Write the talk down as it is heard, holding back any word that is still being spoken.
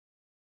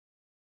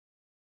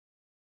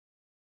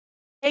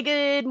Hey,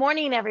 good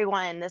morning,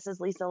 everyone. This is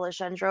Lisa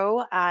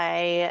Lashendro.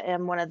 I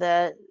am one of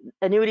the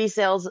annuity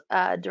sales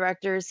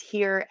directors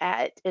here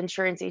at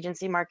Insurance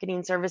Agency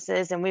Marketing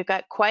Services, and we've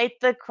got quite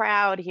the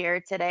crowd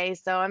here today.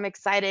 So I'm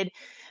excited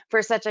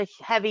for such a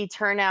heavy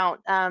turnout.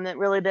 It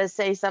really does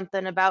say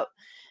something about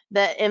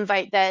the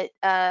invite that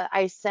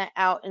I sent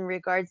out in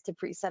regards to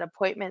preset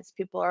appointments.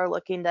 People are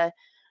looking to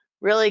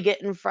really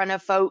get in front of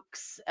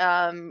folks,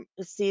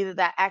 see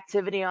that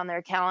activity on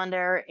their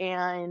calendar.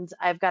 And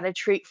I've got a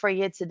treat for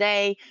you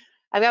today.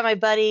 I've got my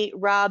buddy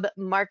Rob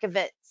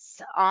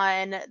Marcovitz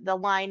on the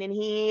line, and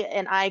he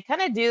and I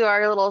kind of do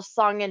our little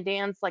song and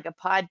dance like a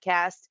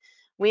podcast.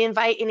 We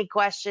invite any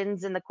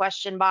questions in the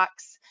question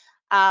box.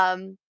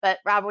 But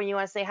Rob, when you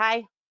want to say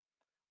hi?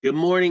 Good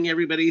morning,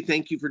 everybody.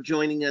 Thank you for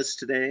joining us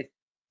today.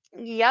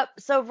 Yep.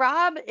 So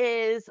Rob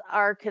is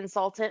our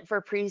consultant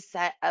for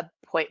preset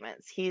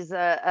appointments. He's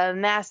a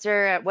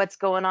master at what's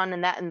going on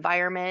in that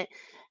environment.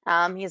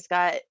 He's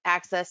got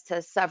access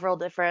to several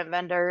different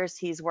vendors.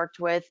 He's worked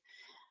with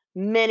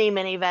many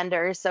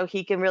vendors, so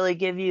he can really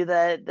give you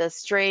the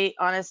straight,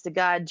 honest to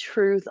God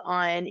truth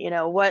on,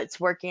 what's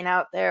working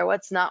out there,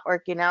 what's not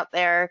working out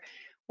there,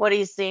 what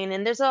he's seeing.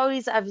 And there's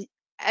always,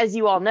 as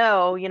you all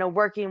know,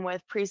 working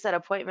with preset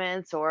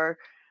appointments or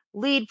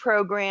lead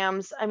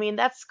programs. I mean,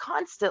 that's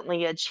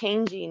constantly a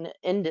changing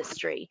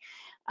industry.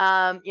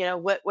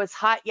 What was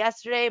hot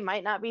yesterday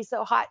might not be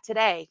so hot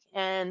today.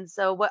 And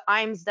so what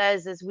IAMS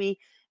does is we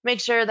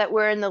make sure that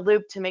we're in the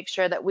loop to make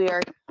sure that we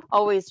are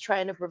always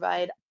trying to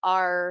provide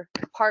our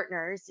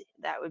partners,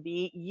 that would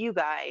be you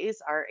guys,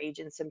 our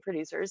agents and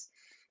producers,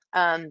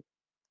 um,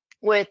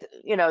 with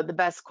the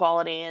best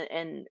quality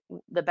and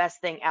the best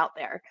thing out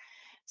there.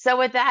 So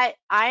with that,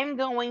 I'm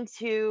going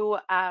to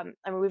I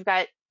mean, we've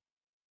got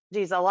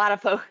a lot of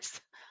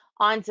folks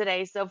on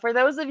today. So for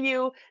those of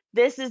you,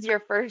 this is your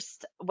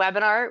first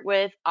webinar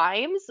with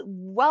IAMS.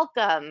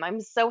 Welcome.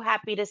 I'm so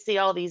happy to see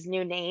all these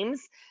new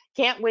names.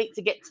 Can't wait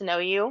to get to know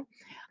you.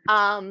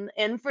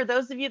 And for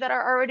those of you that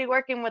are already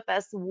working with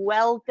us,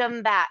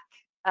 welcome back.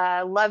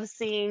 Love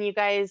seeing you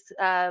guys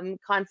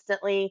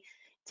constantly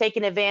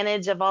taking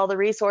advantage of all the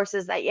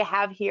resources that you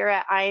have here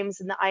at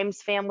IAMS and the IAMS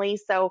family.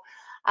 So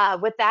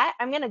with that,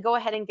 I'm going to go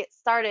ahead and get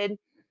started.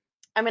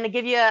 I'm going to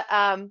give you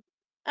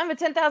I'm a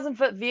 10,000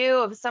 foot view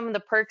of some of the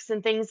perks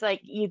and things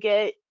like you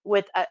get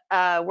with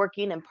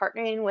working and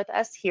partnering with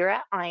us here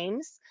at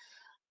IAMS.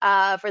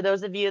 For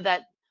those of you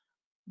that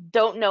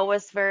don't know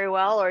us very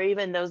well, or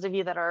even those of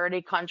you that are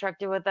already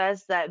contracted with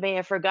us that may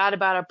have forgot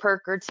about a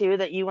perk or two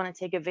that you want to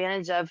take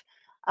advantage of,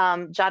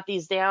 jot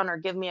these down or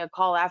give me a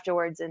call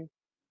afterwards, and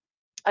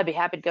I'd be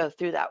happy to go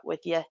through that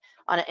with you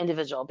on an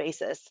individual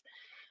basis.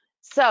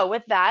 So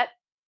with that,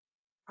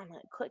 I'm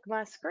going to click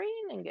my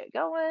screen and get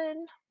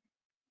going.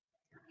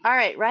 All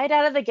right, right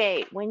out of the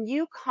gate, when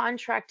you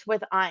contract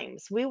with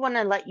IAMS, we want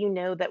to let you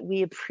know that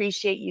we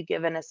appreciate you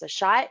giving us a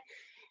shot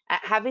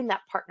at having that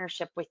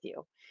partnership with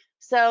you.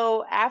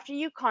 So after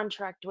you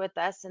contract with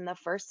us in the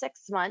first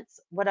 6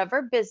 months,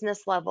 whatever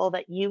business level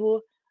that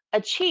you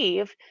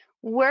achieve,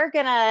 we're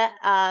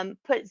gonna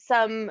put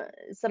some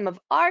of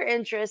our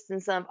interest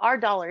and some of our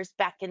dollars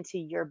back into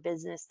your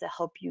business to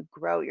help you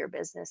grow your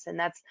business, and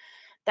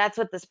that's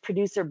what this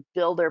producer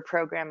builder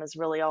program is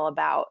really all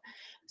about.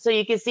 So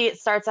you can see it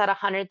starts at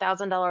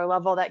 $100,000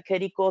 level. That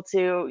could equal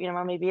to,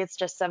 maybe it's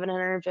just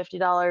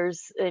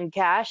 $750 in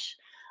cash.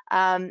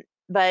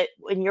 But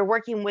when you're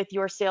working with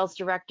your sales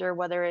director,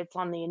 whether it's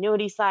on the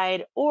annuity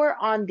side or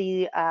on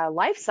the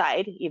life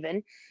side,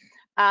 even,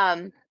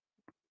 um,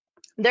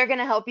 they're going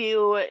to help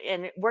you,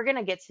 and we're going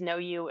to get to know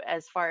you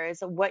as far as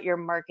what your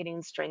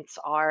marketing strengths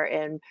are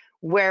and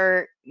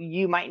where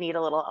you might need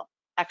a little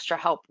extra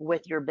help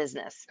with your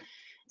business.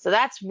 So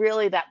that's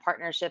really that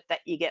partnership that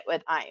you get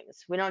with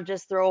IAMS. We don't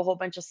just throw a whole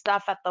bunch of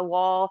stuff at the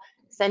wall,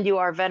 send you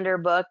our vendor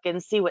book,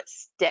 and see what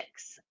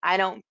sticks. I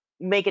don't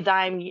make a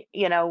dime,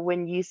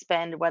 when you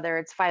spend, whether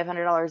it's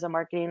 $500 on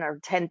marketing or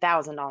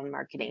 $10,000 on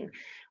marketing.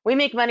 We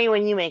make money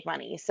when you make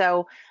money.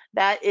 So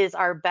that is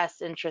our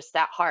best interest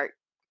at heart.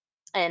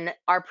 And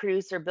our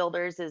producer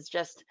builders is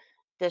just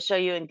to show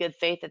you in good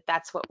faith that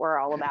that's what we're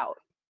all about.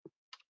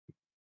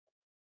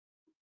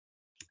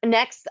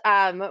 Next,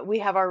 we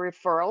have our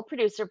referral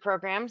producer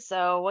program.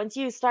 So once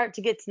you start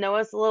to get to know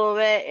us a little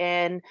bit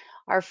and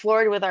are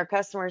floored with our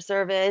customer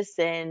service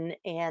and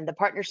the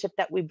partnership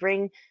that we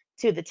bring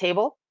to the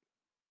table,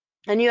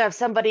 and you have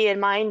somebody in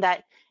mind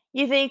that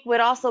you think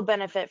would also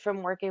benefit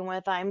from working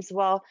with IAMS,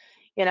 well,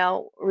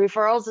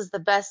 referrals is the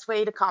best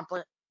way to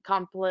compliment,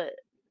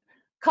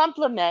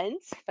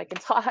 if I can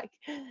talk,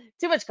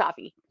 too much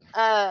coffee,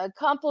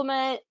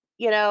 compliment,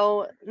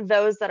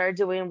 those that are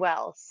doing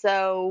well.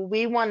 So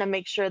we want to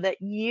make sure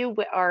that you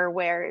are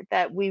aware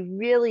that we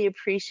really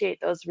appreciate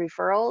those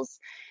referrals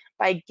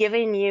by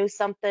giving you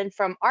something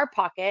from our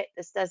pocket.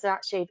 This does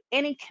not shave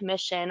any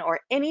commission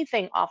or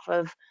anything off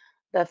of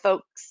the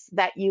folks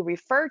that you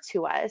refer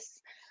to us.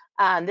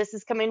 This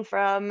is coming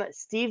from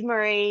Steve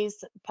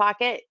Murray's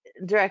pocket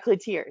directly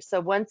to yours. So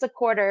once a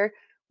quarter,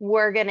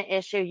 we're going to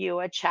issue you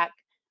a check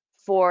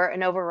for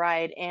an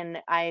override. And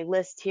I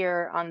list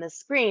here on the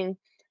screen,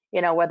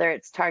 whether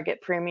it's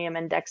target, premium,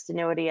 indexed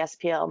annuity,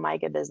 SPL,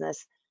 MIGA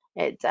business,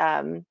 it,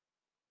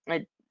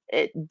 it,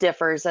 it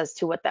differs as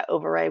to what that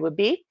override would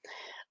be,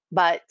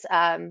 but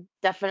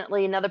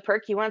definitely another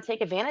perk you want to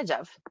take advantage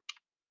of.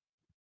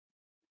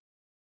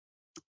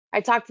 I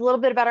talked a little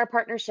bit about our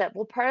partnership.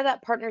 Well, part of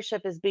that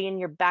partnership is being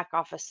your back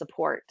office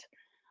support.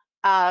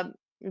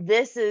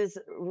 This is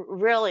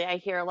really, I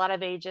hear a lot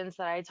of agents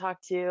that I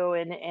talk to,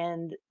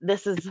 and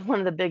this is one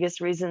of the biggest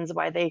reasons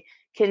why they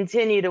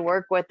continue to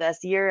work with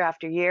us year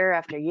after year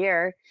after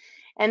year.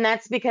 And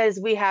that's because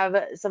we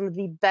have some of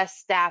the best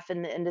staff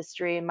in the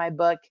industry in my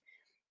book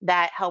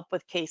that help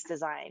with case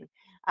design.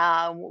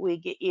 We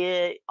get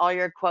you all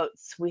your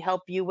quotes. We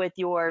help you with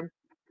your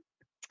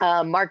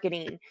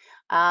marketing,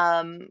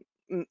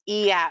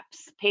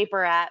 e-apps, paper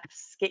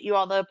apps, get you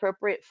all the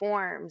appropriate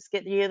forms,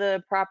 get you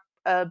the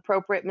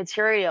appropriate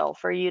material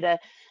for you to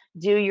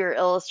do your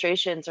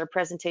illustrations or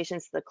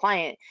presentations to the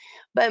client.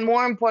 But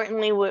more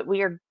importantly, what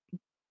we are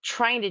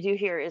trying to do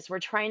here is we're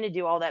trying to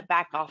do all that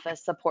back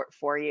office support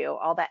for you,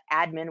 all that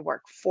admin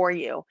work for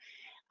you.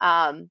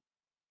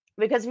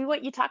 Because we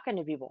want you talking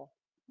to people.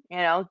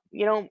 You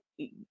don't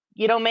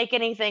make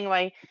anything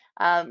by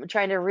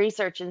trying to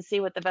research and see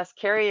what the best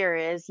carrier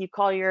is. You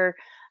call your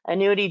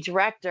annuity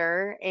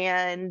director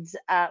and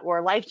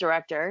or life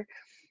director,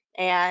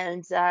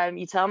 and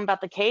you tell them about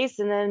the case,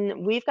 and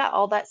then we've got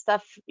all that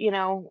stuff,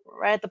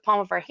 right at the palm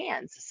of our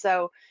hands.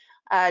 So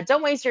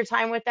don't waste your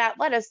time with that.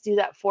 Let us do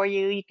that for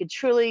you. You could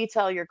truly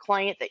tell your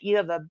client that you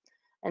have an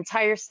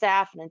entire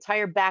staff, an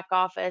entire back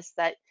office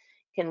that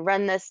can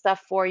run this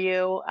stuff for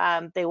you.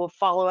 They will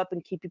follow up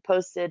and keep you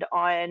posted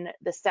on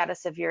the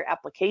status of your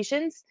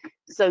applications.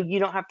 So you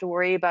don't have to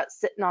worry about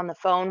sitting on the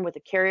phone with a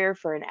carrier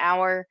for an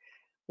hour,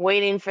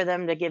 waiting for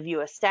them to give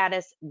you a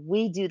status.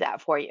 We do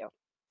that for you.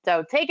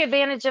 So take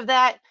advantage of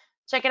that.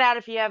 Check it out.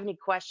 If you have any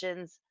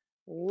questions,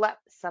 let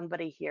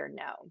somebody here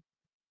know.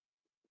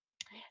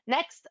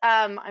 Next,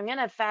 I'm going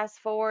to fast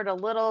forward a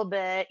little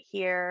bit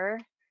here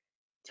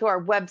to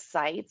our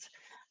website.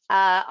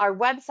 Our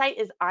website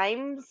is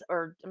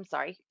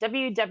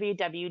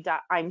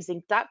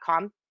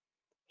www.imsinc.com.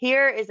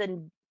 Here is a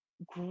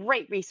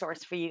great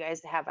resource for you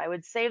guys to have. I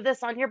would save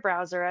this on your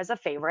browser as a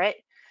favorite.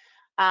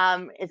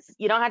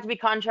 You don't have to be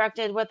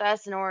contracted with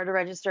us in order to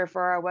register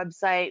for our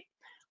website.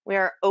 We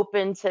are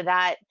open to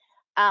that.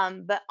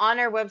 But on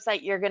our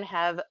website, you're going to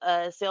have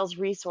a sales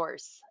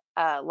resource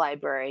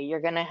library.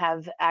 You're going to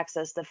have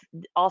access to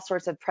all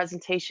sorts of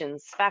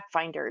presentations, fact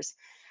finders,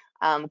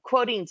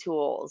 quoting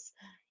tools,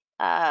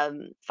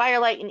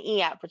 Firelight and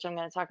eApp, which I'm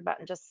going to talk about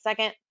in just a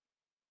second.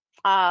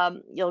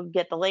 You'll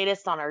get the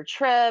latest on our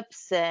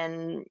trips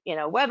and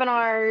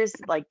webinars.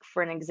 Like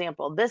for an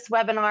example, this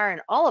webinar and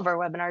all of our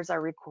webinars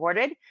are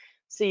recorded,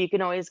 so you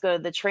can always go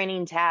to the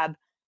training tab,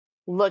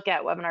 look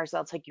at webinars.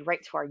 That'll take you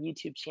right to our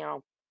YouTube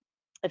channel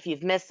if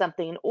you've missed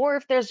something, or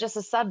if there's just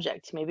a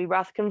subject, maybe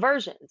Roth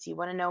conversions. You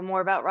want to know more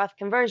about Roth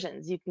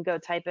conversions, you can go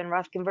type in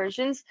Roth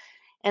conversions,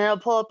 and it'll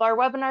pull up our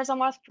webinars on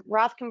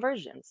Roth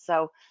conversions.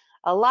 So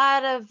a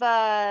lot of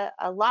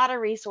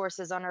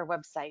resources on our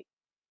website.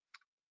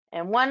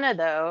 And one of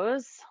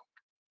those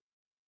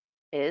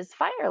is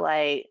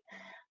Firelight.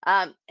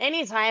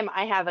 Anytime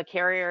I have a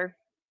carrier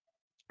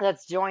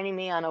that's joining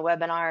me on a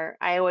webinar,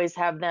 I always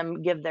have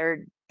them give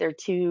their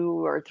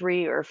 2 or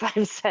 3 or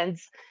 5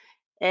 cents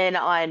in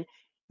on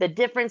the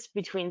difference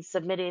between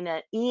submitting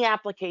an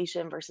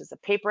e-application versus a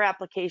paper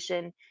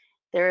application.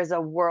 There is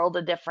a world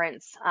of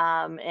difference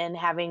in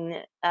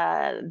having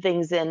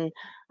things in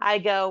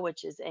IGO,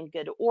 which is in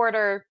good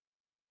order,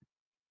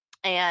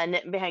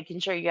 and making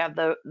sure you have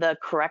the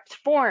correct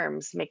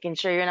forms, making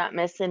sure you're not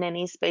missing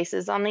any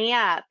spaces on the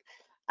app.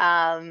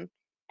 And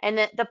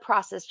the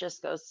process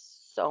just goes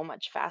so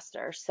much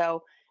faster.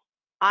 So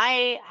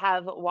I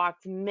have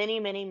walked many,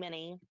 many,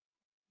 many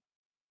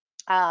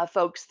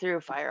folks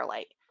through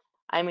Firelight.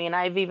 I mean,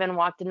 I've even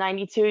walked a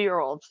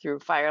 92-year-old through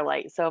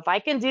Firelight. So if I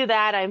can do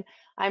that,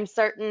 I'm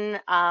certain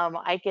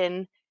I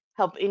can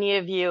help any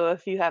of you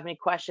if you have any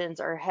questions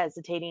or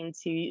hesitating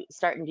to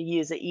starting to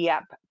use an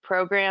eApp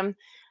program.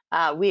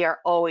 We are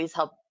always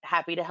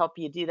happy to help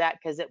you do that,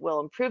 because it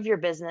will improve your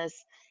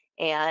business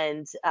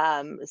and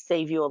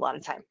save you a lot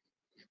of time.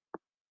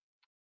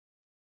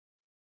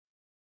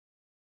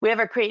 We have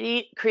our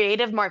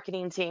creative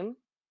marketing team.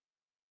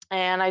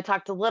 And I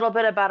talked a little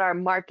bit about our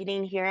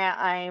marketing here at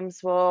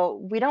IAMS. Well,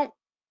 we don't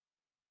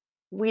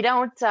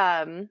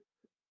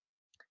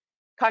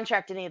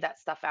contract any of that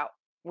stuff out.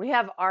 We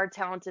have our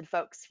talented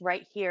folks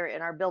right here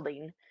in our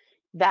building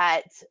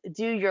that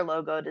do your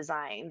logo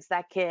designs,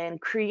 that can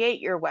create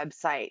your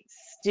websites,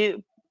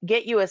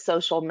 get you a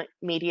social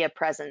media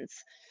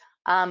presence.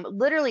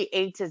 Literally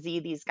A to Z,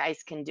 these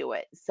guys can do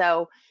it.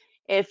 So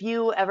if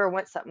you ever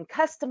want something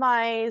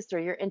customized, or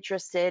you're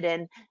interested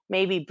in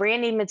maybe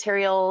branding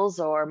materials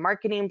or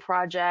marketing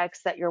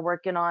projects that you're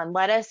working on,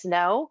 let us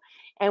know,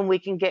 and we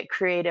can get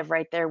creative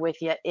right there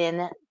with you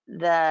in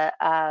the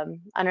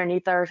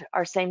underneath our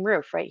same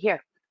roof right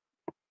here.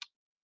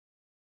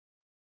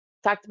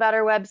 Talked about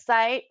our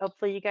website.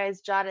 Hopefully you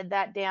guys jotted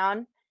that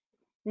down.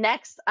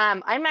 Next,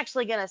 I'm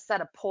actually going to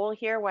set a poll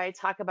here where I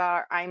talk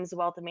about our IAMS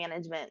wealth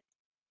management,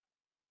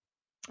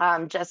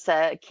 just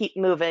to keep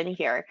moving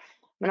here.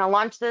 I'm going to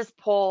launch this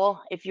poll.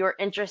 If you're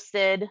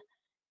interested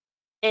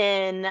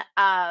in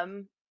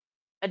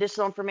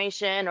additional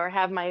information or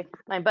have my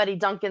buddy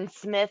Duncan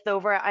Smith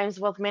over at IAMS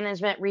Wealth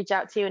Management reach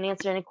out to you and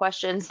answer any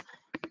questions,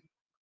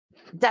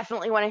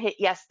 definitely want to hit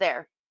yes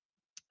there.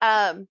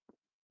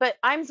 But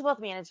IAMS Wealth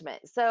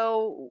Management.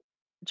 So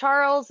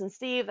Charles and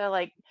Steve, they're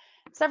like,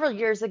 several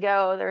years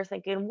ago, they're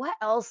thinking, what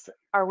else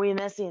are we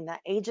missing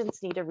that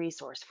agents need a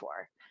resource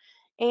for?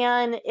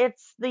 And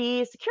it's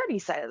the security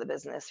side of the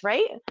business,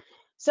 right?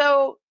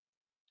 So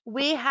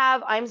we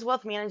have IAMS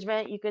Wealth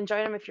Management. You can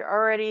join them if you're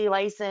already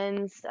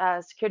licensed,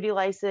 security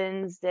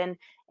licensed, and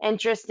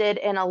interested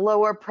in a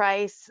lower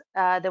price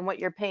than what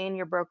you're paying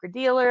your broker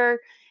dealer,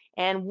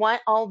 and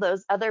want all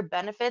those other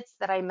benefits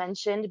that I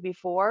mentioned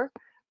before.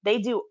 They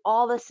do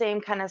all the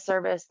same kind of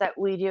service that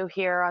we do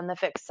here on the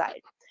fixed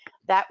side.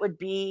 That would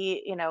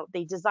be,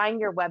 they design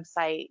your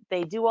website,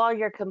 they do all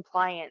your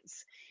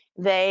compliance,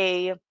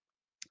 they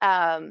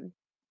I've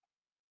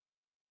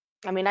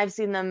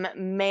seen them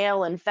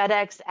mail and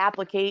FedEx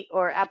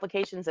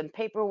applications and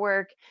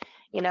paperwork.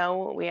 We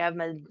have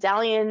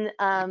medallion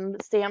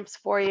stamps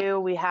for you.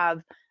 We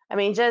have,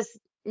 just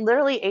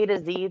literally A to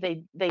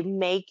Z. They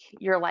make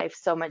your life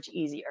so much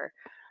easier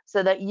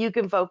so that you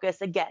can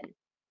focus again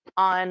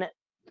on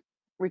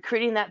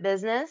recruiting that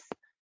business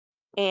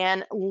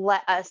and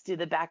let us do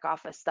the back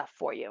office stuff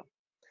for you.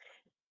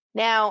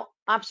 Now,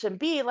 option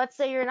B, let's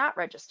say you're not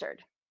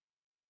registered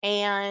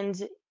and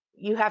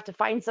you have to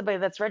find somebody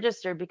that's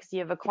registered because you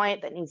have a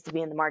client that needs to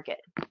be in the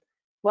market.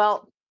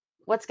 Well,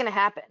 what's going to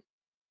happen?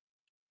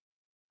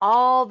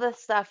 All the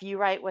stuff you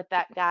write with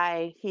that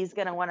guy, he's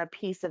going to want a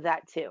piece of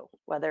that too,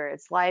 whether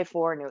it's life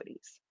or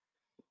annuities.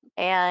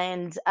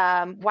 And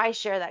why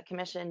share that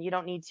commission? You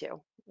don't need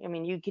to.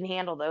 You can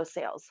handle those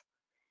sales.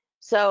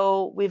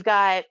 So we've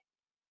got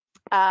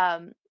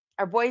our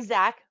boy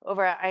Zach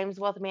over at IAMS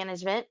Wealth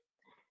Management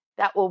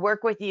that will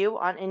work with you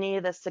on any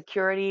of the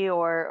security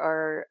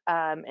or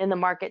in the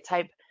market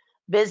type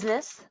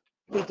business.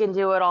 He can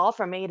do it all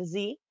from A to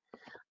Z.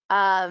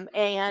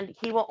 And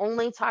he will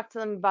only talk to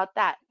them about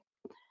that.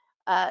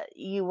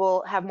 You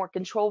will have more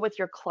control with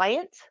your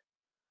client.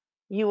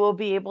 You will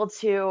be able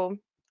to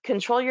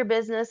control your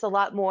business a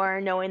lot more,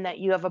 knowing that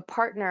you have a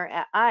partner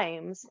at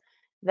IAMS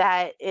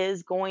that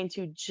is going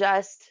to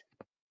just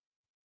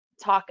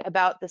talk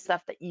about the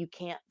stuff that you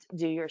can't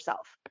do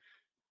yourself.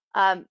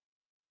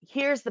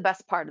 Here's the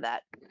best part of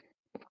that.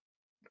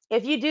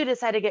 If you do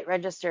decide to get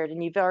registered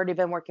and you've already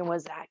been working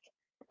with Zach,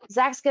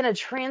 Zach's going to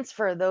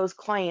transfer those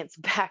clients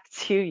back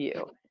to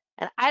you.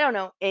 And I don't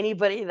know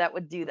anybody that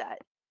would do that.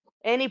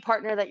 Any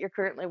partner that you're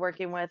currently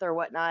working with or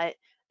whatnot,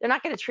 they're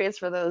not going to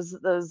transfer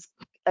those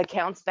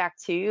accounts back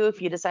to you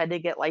if you decide to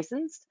get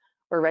licensed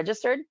or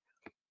registered.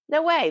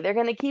 No way, they're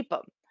going to keep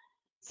them.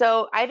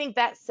 So I think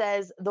that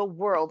says the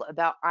world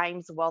about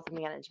IAMS Wealth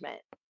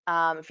Management.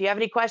 If you have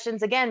any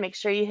questions, again, make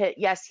sure you hit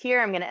yes here.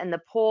 I'm going to end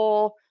the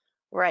poll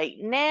right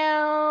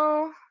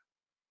now.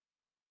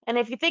 And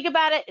if you think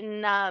about it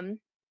and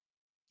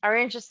are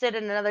interested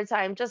in another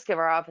time, just give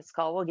our office a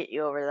call. We'll get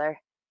you over there.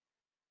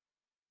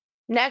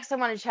 Next, I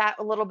want to chat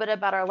a little bit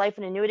about our Life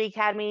and Annuity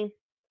Academy.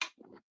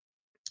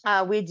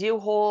 We do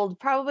hold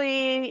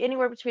probably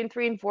anywhere between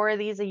 3 and 4 of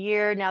these a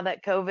year now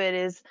that COVID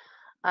is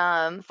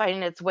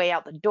finding its way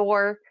out the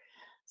door.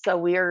 So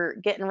we're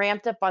getting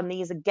ramped up on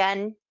these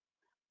again.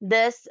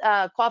 This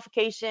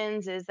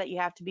qualifications is that you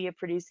have to be a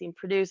producing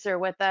producer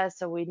with us.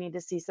 So we need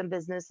to see some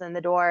business in the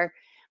door.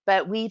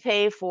 But we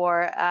pay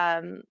for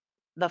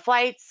the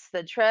flights,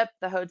 the trip,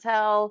 the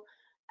hotel,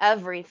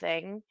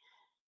 everything.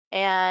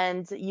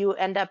 And you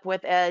end up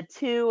with a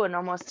 2 and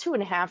almost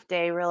 2.5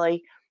 day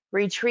really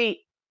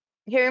retreat,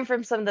 hearing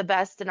from some of the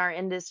best in our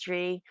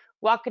industry,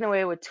 walking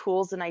away with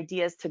tools and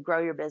ideas to grow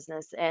your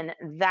business. And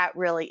that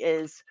really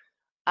is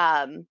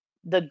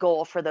the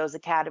goal for those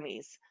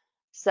academies.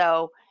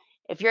 So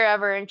if you're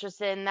ever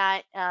interested in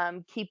that,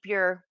 keep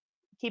your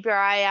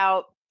eye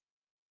out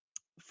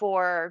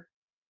for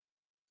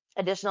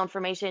additional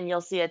information.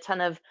 You'll see a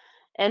ton of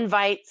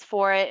invites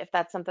for it if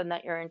that's something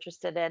that you're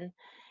interested in.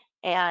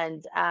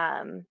 And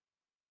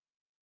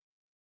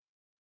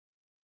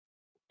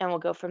we'll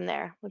go from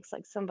there. Looks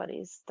like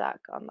somebody's stuck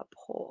on the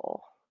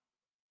poll.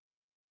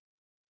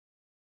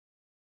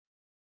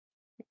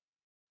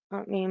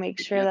 Let me make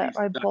sure that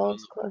my poll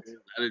is closed.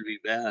 That'd be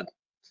bad.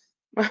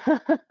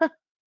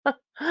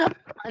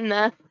 On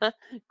the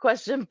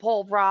question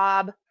poll,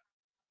 Rob.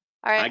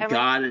 All right. I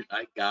got it.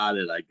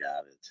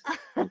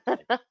 Okay.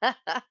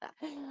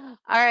 All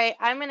right.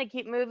 I'm going to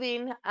keep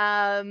moving.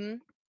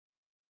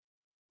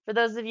 For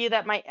those of you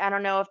that might, I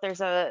don't know if there's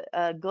a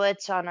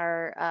glitch on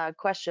our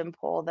question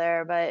poll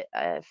there, but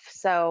if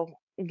so,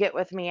 get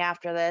with me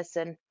after this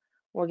and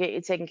we'll get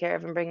you taken care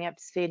of and bring you up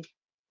to speed.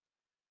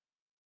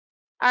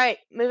 All right,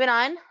 moving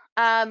on.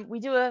 We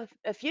do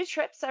a few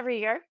trips every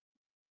year.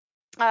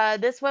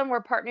 This one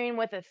we're partnering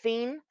with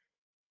Athene.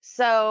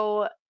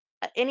 So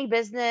any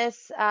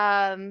business,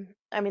 I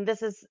mean,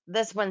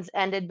 this one's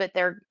ended, but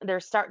they're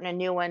starting a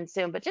new one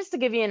soon. But just to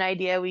give you an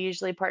idea, we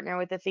usually partner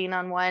with Athene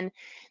on one.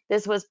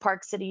 This was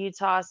Park City,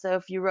 Utah. So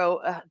if you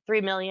wrote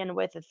 3 million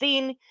with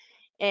Athene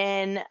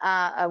in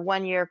a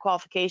 1 year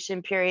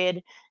qualification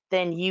period,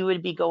 then you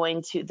would be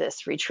going to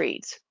this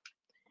retreat.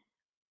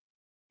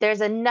 There's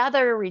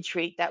another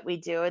retreat that we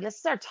do, and this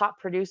is our top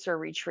producer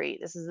retreat.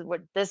 This is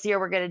what this year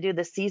we're going to do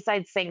the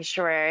Seaside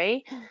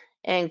Sanctuary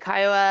in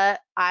Kiowa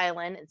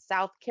Island in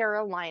South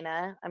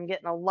Carolina. I'm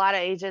getting a lot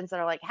of agents that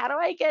are like, how do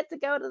I get to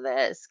go to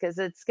this? Because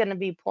it's going to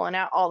be pulling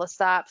out all the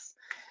stops.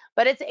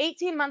 But it's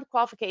 18-month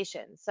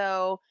qualification.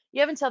 So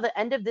you have until the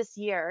end of this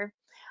year.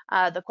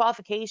 The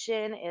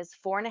qualification is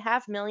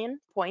 4.5 million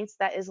points.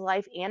 That is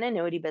life and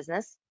annuity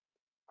business.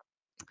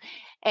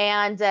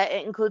 And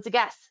it includes a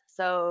guest.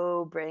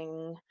 So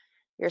bring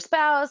your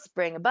spouse,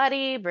 bring a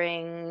buddy,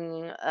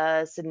 bring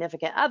a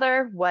significant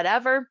other,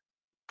 whatever.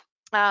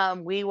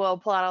 We will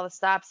pull out all the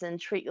stops and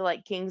treat you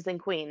like kings and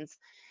queens.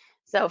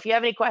 So if you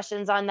have any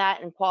questions on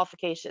that and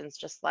qualifications,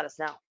 just let us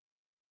know.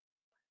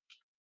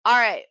 All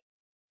right,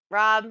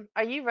 Rob,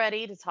 are you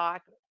ready to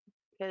talk?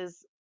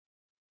 Because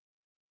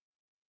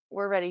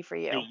we're ready for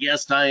you.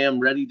 Yes, I am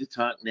ready to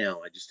talk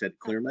now. I just had to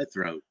clear my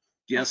throat.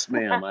 Yes,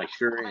 ma'am, I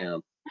sure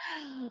am.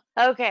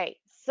 Okay,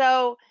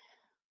 so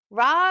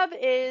Rob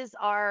is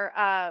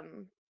our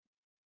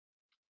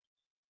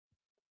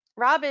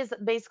Rob is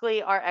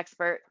basically our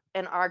expert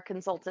and our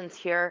consultants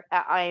here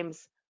at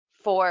IAMS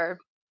for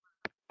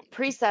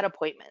preset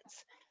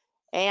appointments.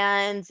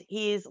 And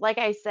he's, like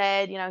I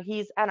said,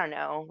 I don't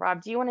know.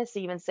 Rob, do you want to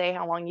even say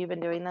how long you've been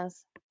doing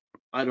this?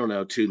 I don't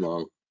know, too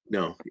long.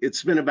 No,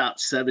 it's been about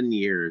 7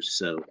 years,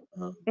 so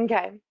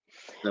Okay.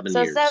 seven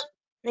So years.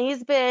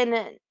 he's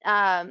been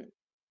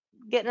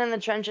getting in the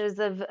trenches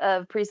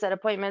of preset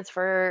appointments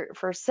for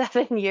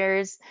 7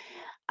 years.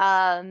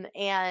 And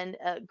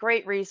a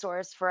great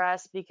resource for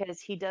us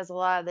because he does a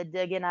lot of the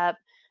digging up,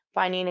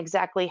 finding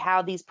exactly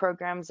how these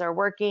programs are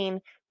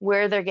working,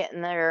 where they're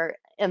getting their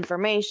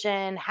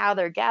information, how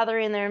they're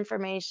gathering their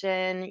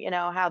information,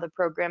 how the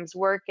programs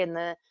work and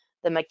the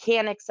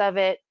mechanics of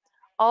it,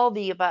 all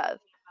the above.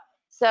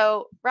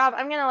 So, Rob,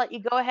 I'm going to let you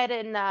go ahead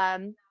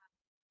and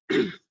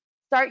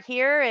start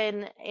here,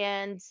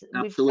 and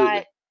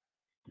Absolutely.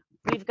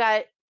 we've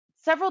got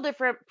several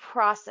different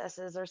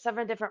processes or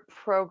seven different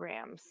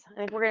programs. I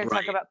think we're going to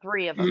talk Right. about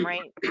three of them,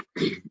 right?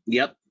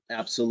 Yep,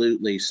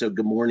 absolutely. So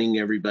good morning,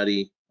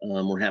 everybody.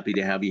 We're happy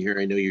to have you here.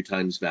 I know your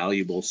time's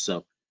valuable,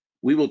 so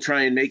we will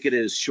try and make it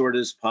as short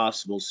as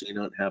possible so you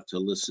don't have to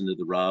listen to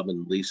the Rob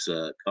and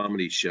Lisa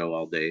comedy show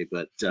all day.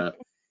 But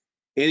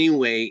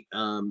anyway,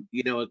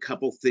 a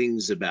couple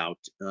things about,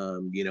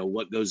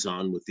 what goes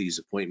on with these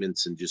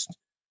appointments and just,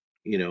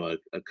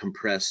 a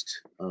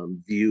compressed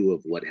view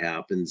of what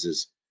happens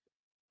is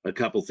a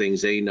couple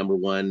things. Number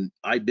one,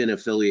 I've been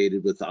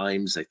affiliated with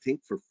IAMS, I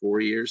think for 4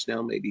 years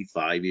now, maybe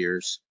 5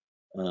 years,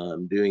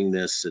 doing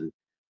this, and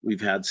we've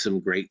had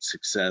some great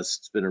success.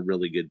 It's been a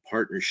really good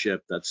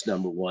partnership. That's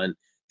number one.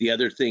 The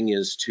other thing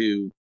is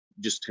to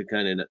just to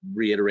kind of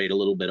reiterate a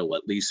little bit of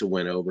what Lisa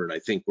went over, and I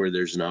think where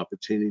there's an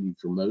opportunity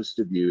for most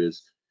of you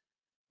is,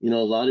 a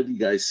lot of you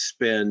guys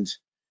spend,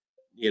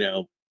 you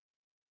know,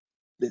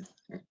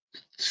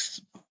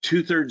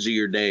 2/3 of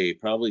your day,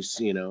 probably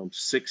 60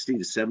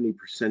 to 70%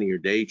 of your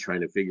day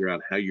trying to figure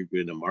out how you're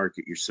going to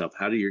market yourself,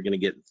 how you're going to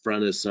get in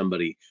front of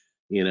somebody.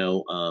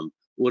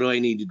 What do I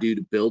need to do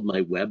to build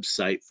my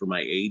website for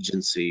my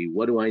agency?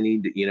 What do I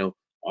need to,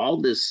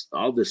 all this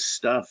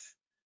stuff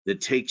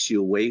that takes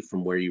you away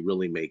from where you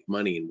really make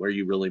money. And where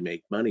you really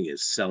make money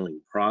is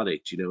selling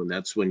product, and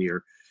that's when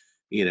you're,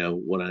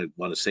 when I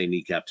want to say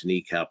kneecap to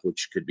kneecap,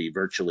 which could be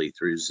virtually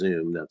through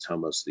Zoom. That's how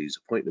most of these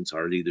appointments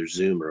are, either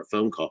Zoom or a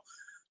phone call.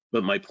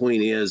 But my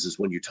point is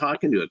when you're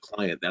talking to a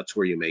client, that's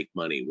where you make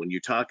money. When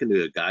you're talking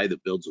to a guy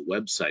that builds a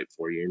website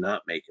for you, you're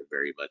not making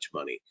very much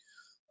money.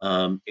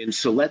 And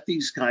so let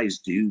these guys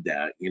do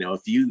that.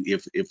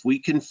 If we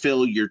can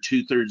fill your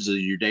 2/3 of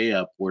your day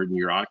up when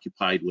you're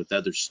occupied with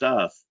other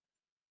stuff,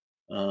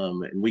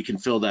 and we can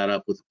fill that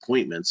up with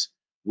appointments,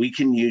 we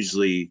can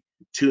usually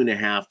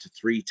 2.5 to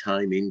 3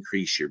 times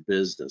increase your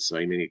business.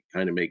 I mean, it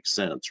kind of makes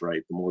sense,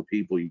 right? The more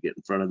people you get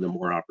in front of, the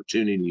more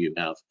opportunity you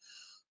have.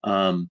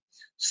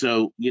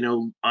 So,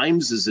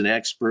 IAMS is an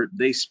expert.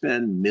 They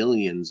spend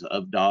millions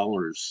of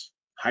dollars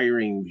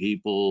hiring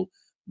people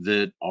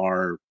that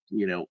are,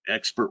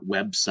 expert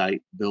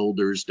website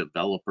builders,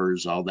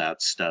 developers, all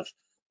that stuff.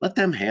 Let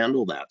them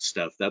handle that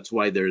stuff. That's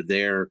why they're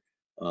there.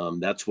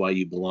 That's why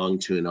you belong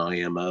to an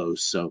IMO.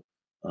 So,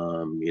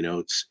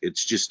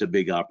 it's just a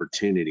big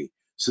opportunity.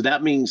 So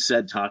that being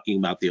said, talking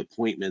about the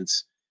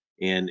appointments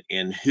and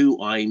who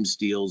IAMS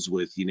deals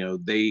with,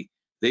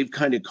 they've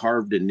kind of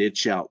carved a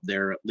niche out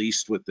there, at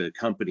least with the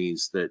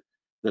companies that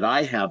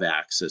I have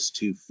access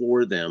to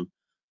for them,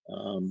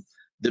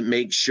 that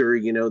make sure,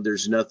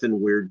 there's nothing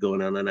weird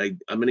going on. And I'm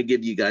going to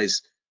give you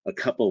guys a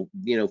couple,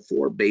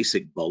 4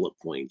 basic bullet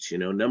points.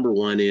 Number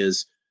one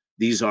is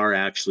these are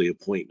actually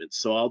appointments.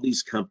 So all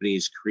these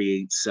companies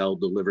create, sell,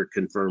 deliver,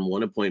 confirm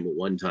one appointment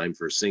one time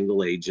for a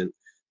single agent.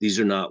 These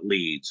are not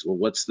leads. Well,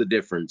 what's the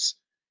difference?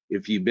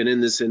 If you've been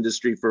in this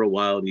industry for a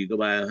while and you go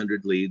buy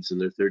 100 leads and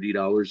they're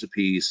 $30 a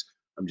piece,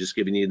 I'm just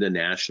giving you the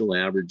national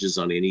averages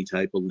on any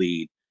type of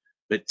lead.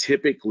 But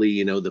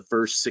typically, the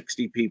first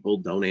 60 people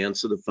don't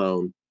answer the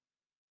phone.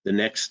 The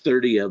next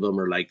 30 of them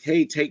are like,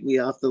 hey, take me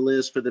off the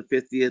list for the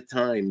 50th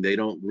time. They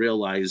don't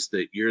realize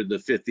that you're the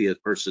 50th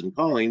person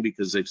calling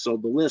because they've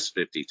sold the list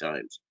 50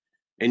 times.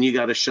 And you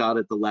got a shot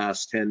at the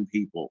last 10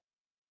 people.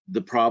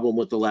 The problem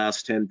with the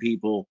last 10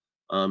 people,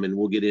 and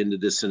we'll get into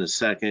this in a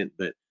second,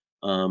 but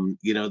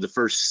the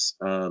first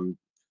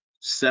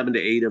 7 to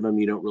 8 of them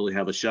you don't really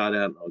have a shot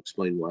at. I'll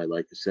explain why,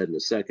 like I said, in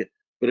a second.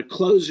 But a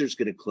closer is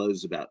going to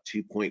close about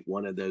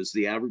 2.1 of those.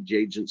 The average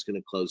agent's going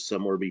to close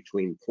somewhere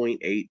between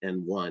 0.8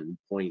 and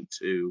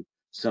 1.2,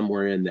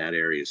 somewhere in that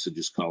area. So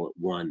just call it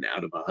 1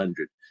 out of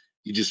 100.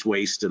 You just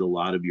wasted a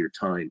lot of your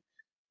time.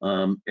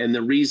 And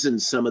the reason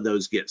some of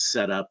those get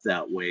set up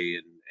that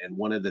way, and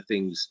one of the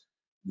things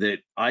that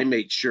I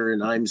make sure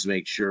and IAMS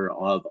make sure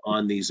of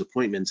on these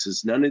appointments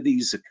is none of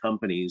these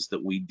companies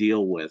that we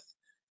deal with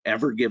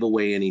ever give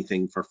away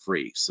anything for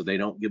free. So they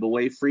don't give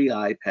away free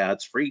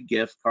iPads, free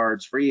gift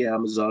cards, free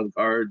Amazon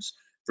cards,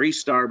 free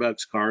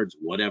Starbucks cards,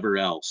 whatever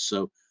else.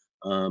 So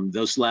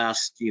those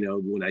last,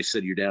 when I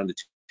said you're down to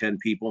 10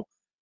 people,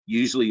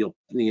 usually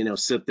you'll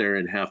sit there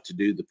and have to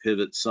do the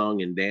pivot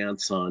song and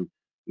dance on,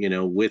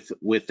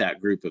 with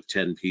that group of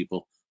 10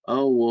 people.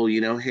 Oh, well,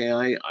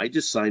 hey, I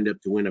just signed up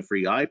to win a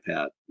free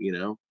iPad,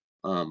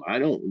 I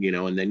don't,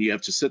 and then you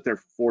have to sit there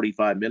for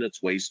 45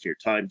 minutes, wasting your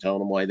time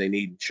telling them why they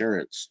need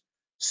insurance.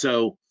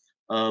 So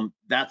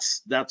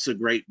that's a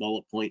great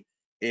bullet point.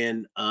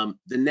 And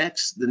the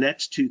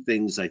next two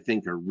things I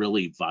think are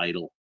really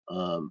vital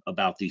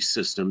about these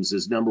systems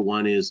is number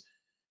one is,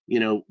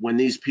 when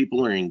these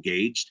people are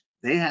engaged,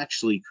 they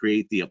actually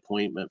create the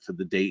appointment for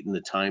the date and the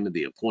time of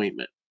the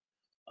appointment,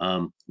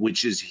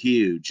 which is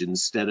huge.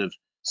 Instead of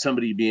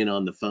somebody being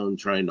on the phone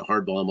trying to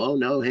hardball them, oh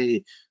no,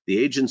 hey,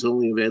 the agent's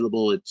only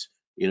available at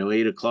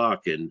 8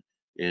 o'clock, and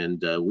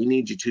we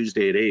need you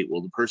Tuesday at 8.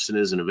 Well, the person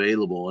isn't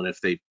available, and if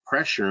they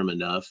pressure them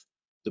enough,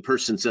 the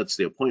person sets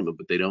the appointment,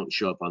 but they don't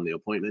show up on the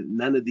appointment.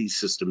 None of these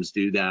systems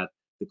do that.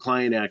 The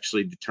client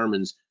actually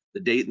determines the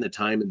date and the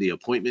time of the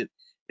appointment,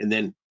 and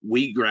then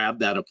we grab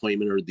that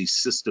appointment, or these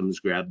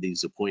systems grab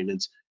these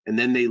appointments, and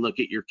then they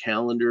look at your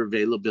calendar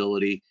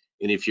availability.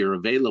 And if you're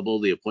available,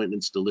 the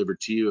appointment's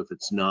delivered to you. If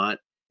it's not,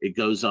 it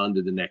goes on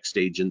to the next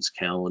agent's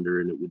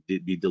calendar, and it would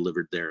be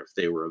delivered there if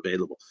they were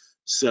available.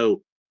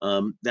 So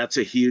that's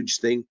a huge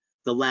thing.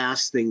 The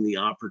last thing, the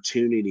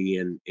opportunity,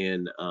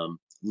 and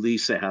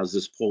Lisa has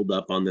this pulled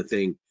up on the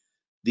thing.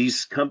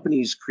 These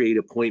companies create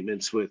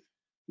appointments with,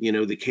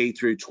 the K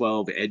through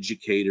 12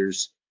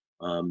 educators.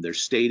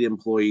 There's state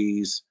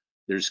employees.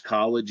 There's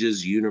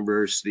colleges,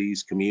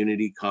 universities,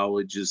 community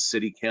colleges,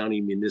 city,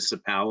 county,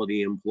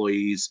 municipality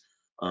employees,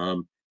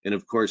 and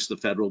of course the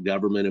federal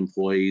government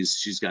employees.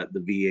 She's got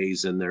the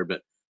VAs in there,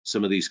 but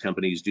some of these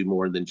companies do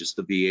more than just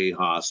the VA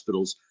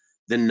hospitals.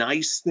 The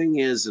nice thing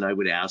is, and I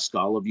would ask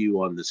all of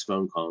you on this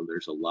phone call, and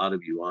there's a lot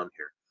of you on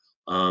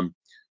here,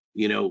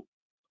 you know,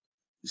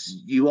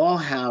 you all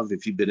have,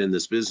 if you've been in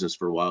this business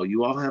for a while,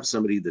 you all have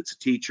somebody that's a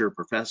teacher,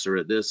 professor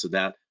at this or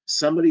that,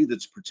 somebody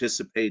that's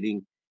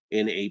participating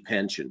in a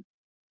pension.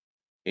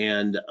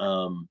 And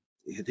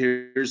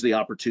here's the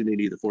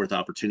opportunity, the fourth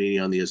opportunity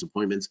on these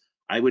appointments.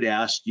 I would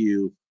ask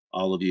you,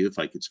 all of you, if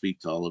I could speak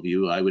to all of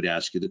you, I would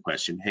ask you the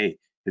question, hey,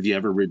 have you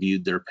ever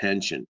reviewed their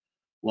pension?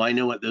 Well, I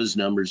know what those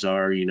numbers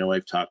are.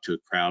 I've talked to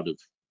a crowd of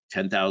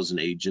 10,000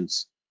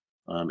 agents,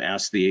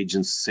 asked the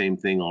agents the same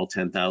thing. All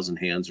 10,000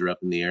 hands are up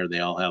in the air. They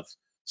all have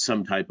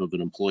some type of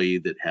an employee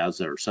that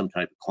has, or some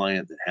type of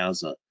client that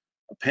has a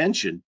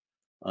pension.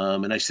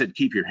 And I said,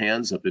 keep your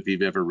hands up if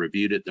you've ever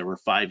reviewed it. There were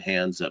 5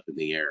 hands up in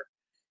the air.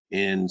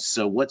 And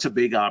so what's a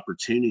big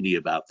opportunity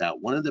about that?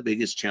 One of the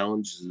biggest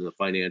challenges in the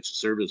financial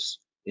service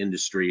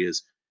industry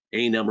is,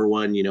 number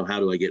one,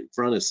 how do I get in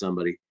front of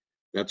somebody?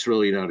 That's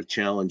really not a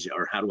challenge.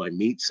 Or how do I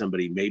meet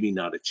somebody? Maybe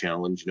not a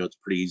challenge. It's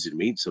pretty easy to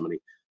meet somebody.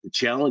 The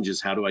challenge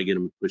is, how do I get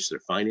them to push their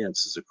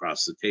finances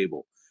across the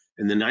table?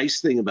 And the nice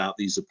thing about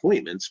these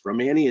appointments from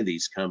any of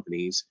these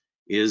companies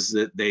is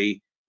that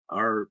they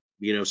are,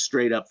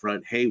 straight up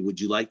front. Hey,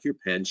 would you like your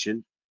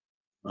pension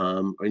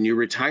and your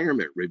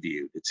retirement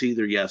reviewed? It's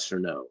either yes or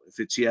no. If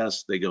it's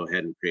yes, they go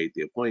ahead and create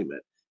the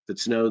appointment. If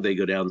it's no, they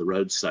go down the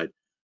roadside.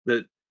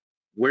 But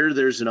where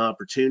there's an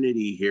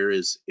opportunity here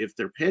is, if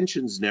their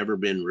pension's never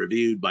been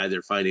reviewed by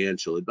their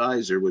financial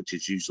advisor, which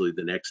is usually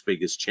the next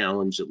biggest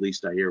challenge, at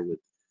least I hear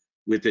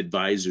with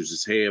advisors,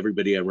 is, hey,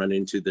 everybody I run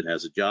into that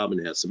has a job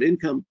and has some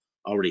income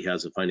already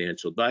has a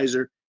financial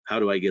advisor. How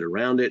do I get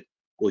around it?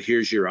 Well,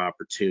 here's your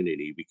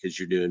opportunity, because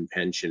you're doing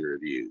pension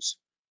reviews.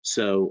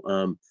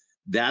 So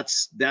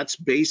that's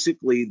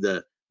basically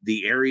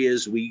the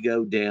areas we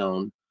go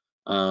down,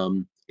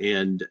 and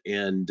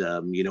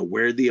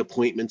where the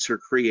appointments are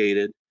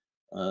created.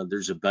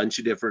 There's a bunch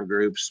of different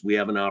groups. We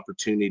have an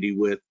opportunity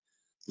with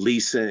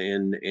Lisa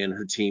and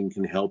her team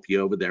can help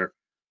you over there.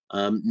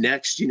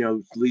 Next,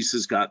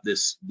 Lisa's got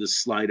this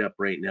slide up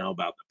right now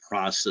about the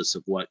process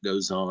of what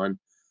goes on.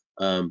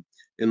 Um,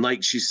 and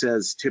like she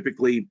says,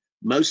 typically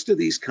most of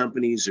these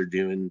companies are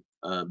doing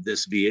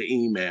this via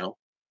email,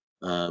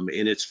 and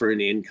it's for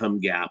an income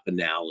gap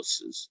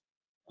analysis.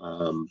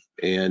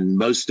 And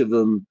most of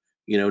them,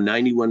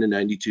 91 to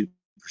 92%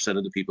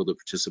 of the people that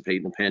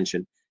participate in a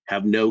pension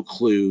have no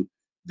clue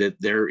that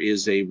there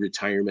is a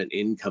retirement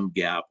income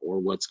gap or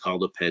what's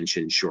called a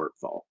pension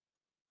shortfall.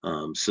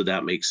 So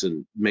that makes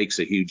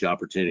a huge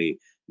opportunity.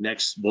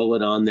 Next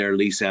bullet on there,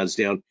 Lisa has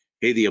down,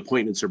 hey, the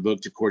appointments are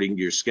booked according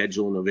to your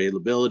schedule and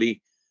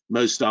availability.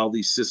 Most all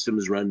these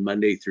systems run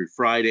Monday through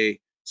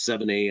Friday,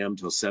 7 a.m.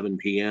 till 7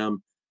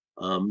 p.m.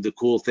 The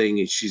cool thing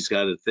is she's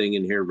got a thing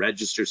in here,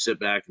 register, sit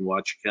back and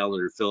watch your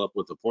calendar, fill up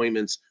with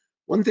appointments.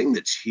 One thing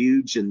that's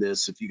huge in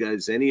this, if you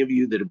guys, any of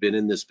you that have been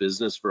in this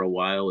business for a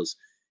while, is,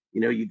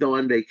 you go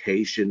on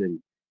vacation and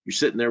you're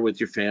sitting there with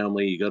your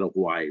family, you go to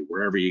Hawaii,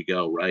 wherever you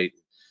go, right?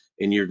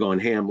 And you're going,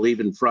 hey, I'm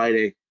leaving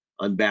Friday.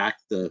 I'm back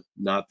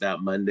not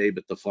that Monday,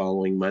 but the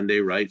following Monday,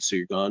 right? So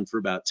you're gone for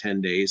about 10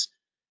 days.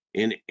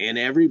 And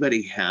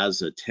everybody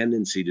has a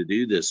tendency to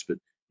do this, but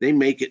they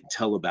make it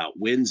until about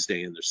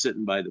Wednesday and they're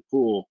sitting by the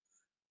pool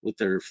with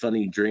their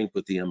funny drink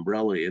with the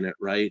umbrella in it,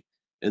 right?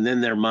 And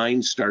then their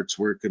mind starts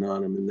working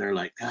on them and they're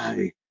like,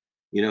 hey,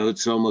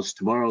 it's almost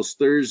tomorrow's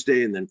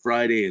Thursday and then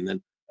Friday, and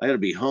then I got to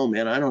be home,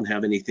 man. I don't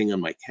have anything on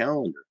my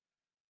calendar.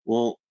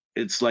 Well,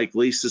 it's like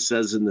Lisa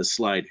says in the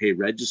slide, hey,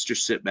 register,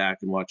 sit back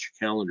and watch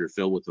your calendar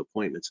fill with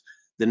appointments.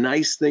 The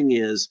nice thing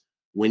is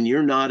when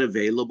you're not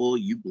available,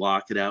 you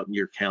block it out in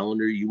your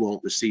calendar, you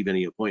won't receive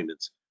any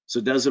appointments. So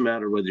it doesn't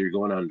matter whether you're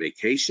going on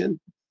vacation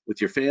with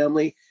your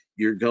family,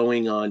 you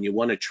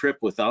want a trip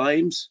with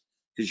IAMS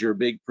because you're a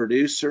big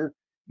producer,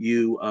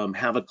 you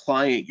have a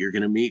client you're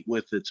going to meet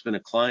with that's been a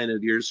client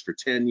of yours for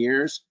 10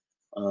 years,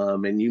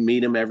 and you meet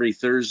them every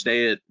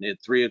Thursday at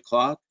 3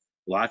 o'clock.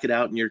 Block it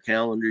out in your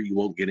calendar, you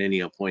won't get any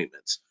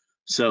appointments.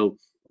 So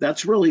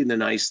that's really the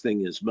nice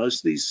thing, is most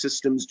of these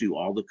systems do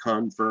all the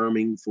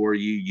confirming for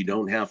you. You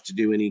don't have to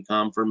do any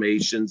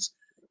confirmations.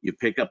 You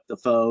pick up the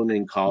phone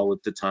and call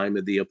at the time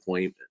of the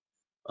appointment.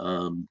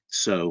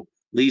 So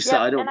Lisa, Yep,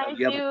 I don't and know, I do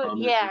you have a do.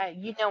 comment? Yeah,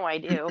 I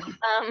do.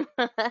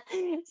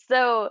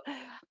 So,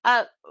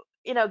 uh,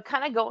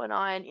 kind of going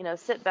on,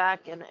 sit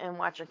back and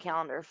watch your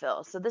calendar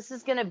fill. So this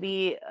is going to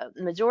be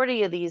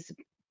majority of these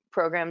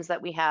programs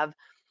that we have.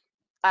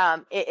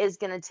 It is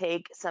going to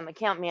take some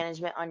account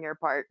management on your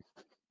part.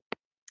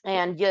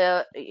 And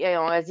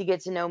as you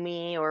get to know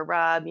me or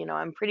Rob,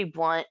 I'm pretty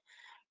blunt,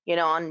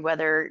 on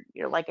whether,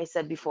 like I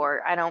said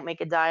before, I don't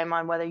make a dime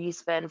on whether you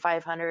spend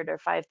 500 or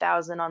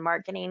 5,000 on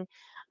marketing.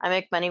 I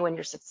make money when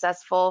you're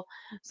successful.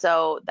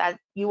 So that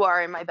you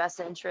are in my best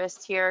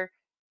interest here.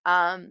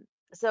 Um,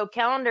 so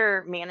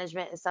calendar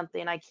management is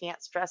something I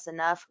can't stress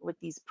enough with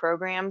these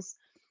programs.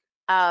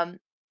 Um,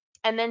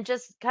 and then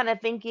just kind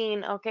of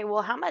thinking, okay,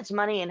 well, how much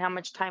money and how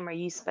much time are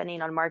you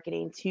spending on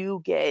marketing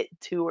to get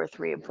 2 or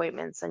 3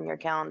 appointments in your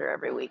calendar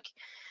every week?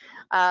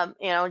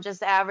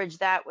 Just average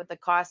that with the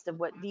cost of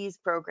what these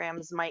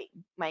programs might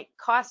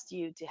cost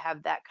you to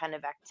have that kind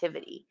of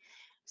activity.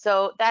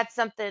 So that's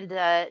something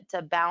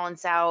to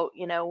balance out,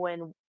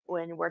 when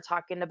we're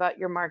talking about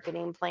your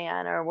marketing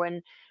plan, or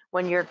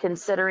when you're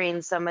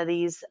considering some of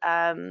these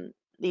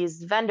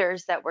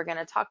vendors that we're going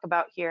to talk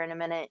about here in a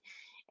minute,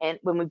 and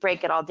when we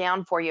break it all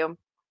down for you.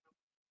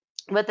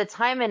 With the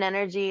time and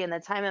energy and the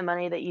time and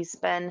money that you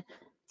spend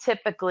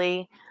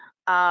typically,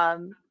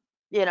 um,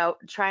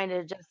 trying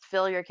to just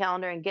fill your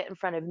calendar and get in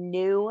front of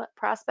new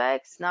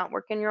prospects, not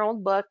working your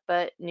old book,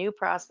 but new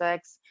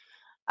prospects,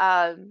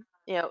 um,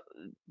 you know,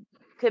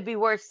 could be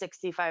worth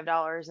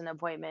 $65 an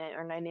appointment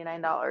or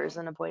 $99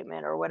 an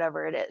appointment or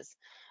whatever it is.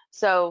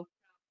 So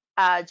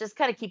just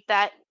kind of keep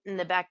that in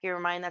the back of your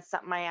mind. That's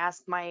something I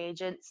ask my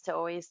agents to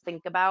always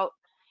think about.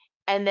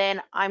 And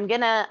then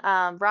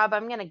Rob,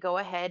 I'm gonna go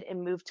ahead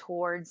and move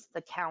towards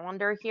the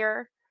calendar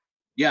here.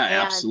 Yeah, And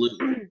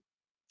absolutely.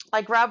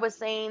 like Rob was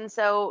saying,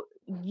 so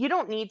you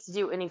don't need to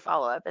do any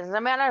follow up. As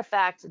a matter of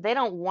fact, they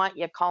don't want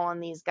you calling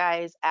these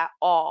guys at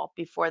all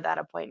before that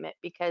appointment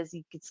because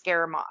you could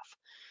scare them off.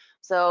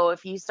 So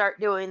if you start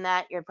doing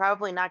that, you're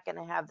probably not going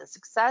to have the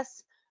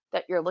success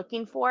that you're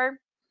looking for.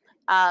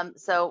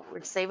 So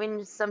we're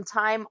saving some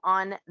time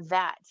on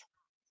that.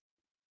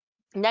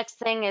 Next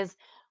thing is,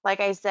 like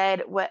I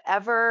said,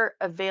 whatever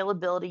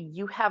availability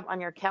you have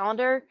on your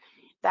calendar,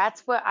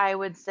 that's what I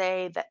would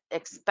say, that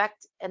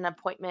expect an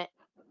appointment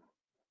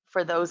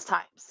for those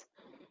times.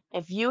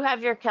 If you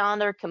have your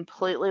calendar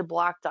completely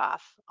blocked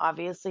off,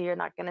 obviously you're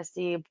not going to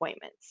see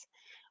appointments.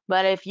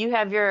 But if you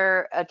have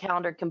your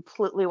calendar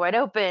completely wide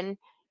open,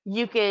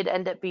 you could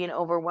end up being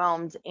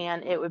overwhelmed,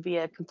 and it would be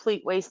a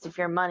complete waste of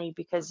your money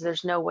because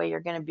there's no way you're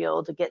going to be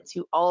able to get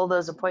to all of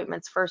those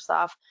appointments, first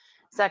off.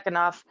 Second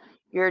off,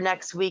 your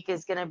next week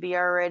is going to be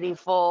already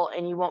full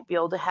and you won't be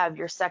able to have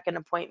your second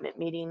appointment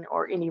meeting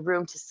or any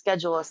room to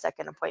schedule a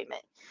second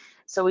appointment.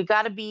 So we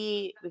got to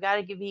be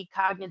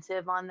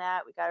cognitive on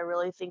that. We got to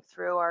really think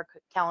through our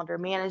calendar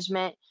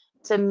management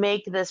to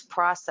make this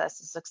process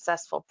a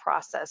successful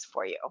process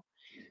for you.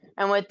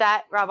 And with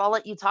that, Rob, I'll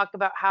let you talk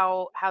about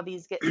how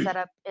these get set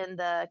up in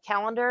the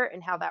calendar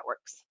and how that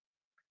works.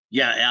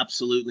 Yeah,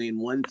 absolutely. And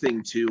one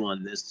thing too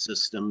on this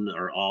system,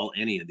 or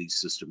any of these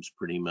systems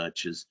pretty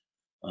much, is,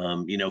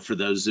 for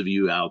those of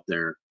you out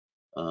there,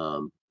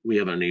 we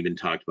haven't even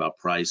talked about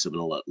price. I'm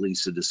going to let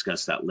Lisa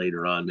discuss that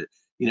later on. But,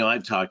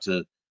 I've talked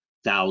to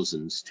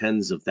thousands,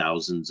 tens of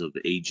thousands of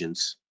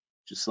agents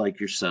just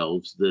like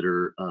yourselves that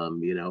are,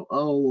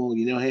 oh,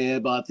 well, hey, I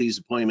bought these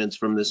appointments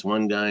from this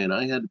one guy and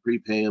I had to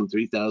prepay him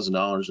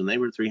 $3,000 and they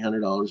were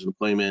 $300 an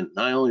appointment. And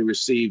I only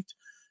received,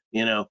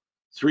 you know,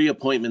 3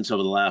 appointments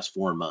over the last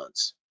 4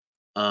 months.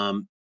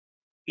 Um,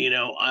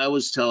 I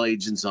always tell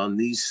agents on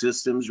these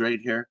systems right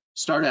here,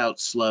 start out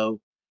slow.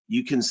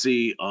 You can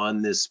see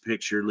on this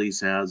picture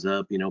Lisa has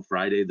up,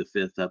 Friday the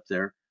 5th up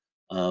there.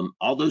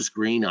 All those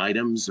green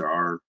items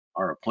are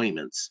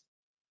appointments.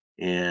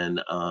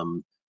 And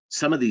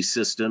some of these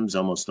systems,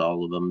 almost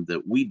all of them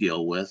that we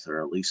deal with,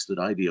 or at least that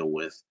I deal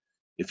with,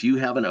 if you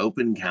have an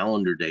open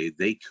calendar day,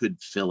 they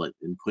could fill it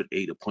and put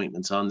 8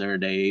 appointments on there a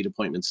day. 8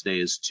 appointments a day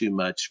is too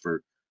much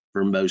for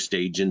most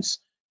agents.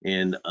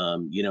 And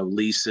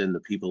Lisa and the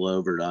people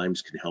over at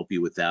IAMS can help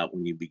you with that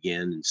when you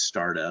begin and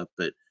start up.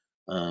 But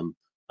I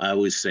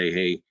always say,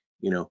 hey,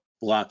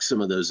 block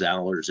some of those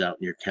hours out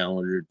in your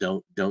calendar.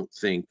 Don't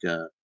think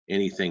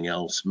anything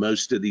else.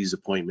 Most of these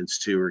appointments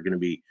too are going to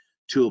be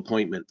 2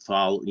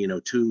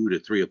 to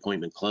 3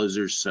 appointment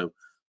closers. So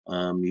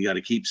you got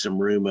to keep some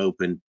room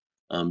open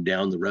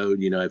down the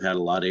road. I've had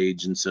a lot of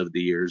agents over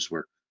the years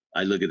where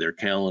I look at their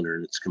calendar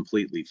and it's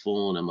completely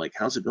full. And I'm like,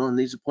 how's it going?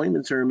 These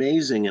appointments are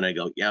amazing. And I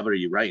go, yeah, but are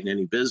you writing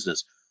any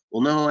business?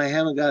 Well, no, I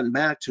haven't gotten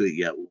back to it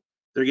yet.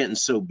 They're getting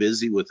so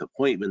busy with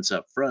appointments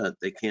up front,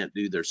 they can't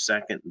do their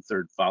second and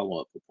third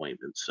follow-up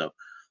appointments. So,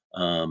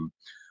 um,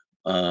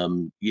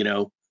 you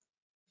know,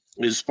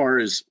 as far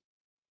as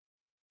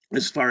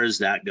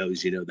that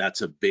goes,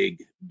 that's a big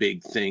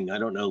thing. I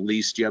don't know,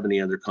 Lise, do you have any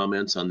other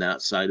comments on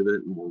that side of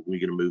it? And we're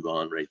going to move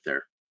on right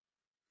there.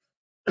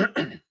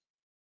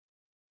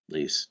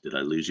 Lise, did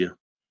I lose you?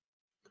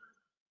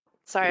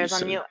 Sorry, I was on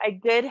Lisa. mute. I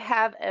did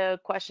have a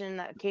question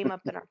that came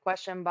up in our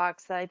question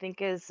box that I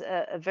think is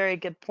a very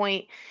good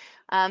point.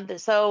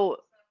 So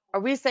are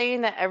we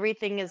saying that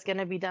everything is going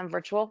to be done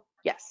virtual?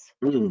 Yes.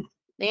 Mm,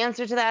 The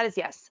answer to that is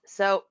yes.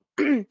 So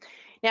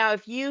now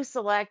if you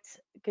select,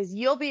 because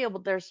you'll be able,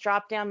 there's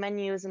drop down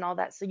menus and all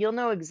that. So you'll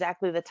know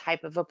exactly the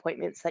type of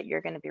appointments that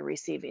you're going to be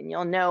receiving.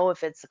 You'll know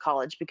if it's a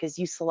college because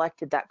you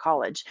selected that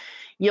college.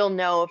 You'll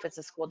know if it's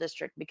a school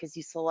district because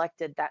you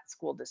selected that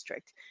school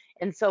district,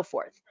 and so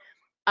forth.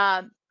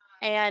 Um,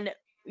 and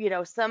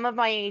some of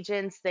my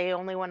agents, they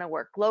only want to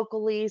work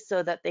locally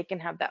so that they can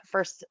have that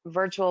first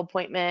virtual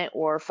appointment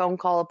or phone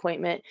call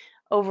appointment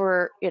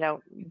over,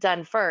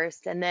 done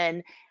first. And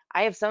then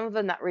I have some of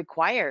them that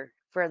require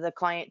for the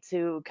client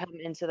to come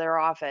into their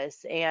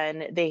office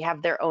and they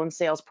have their own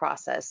sales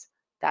process.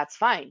 That's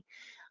fine.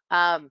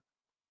 Um,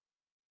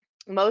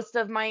 Most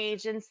of my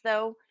agents,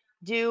 though,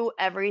 do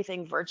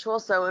everything virtual.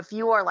 So if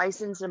you are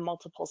licensed in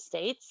multiple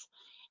states,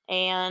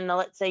 and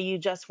let's say you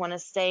just want to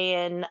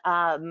stay in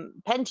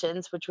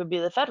pensions, which would be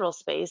the federal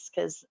space,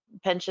 because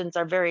pensions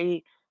are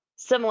very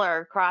similar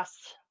across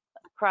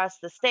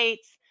the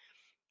states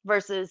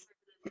versus,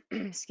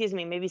 excuse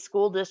me, maybe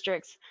school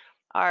districts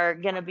are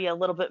going to be a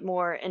little bit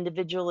more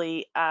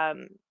individually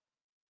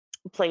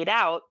played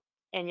out,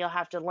 and you'll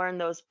have to learn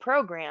those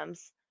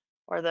programs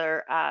or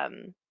their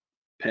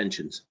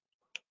pensions.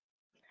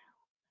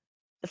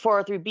 the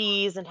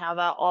 403Bs and how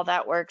that all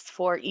that works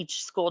for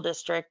each school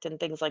district and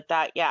things like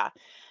that. Yeah.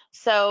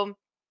 So,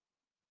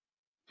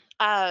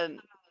 um,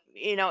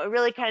 it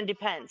really kind of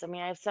depends. I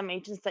mean, I have some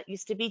agents that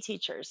used to be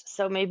teachers,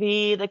 so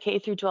maybe the K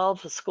through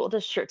 12 school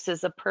districts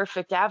is a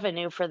perfect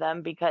avenue for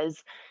them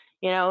because,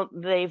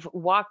 they've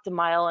walked a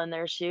mile in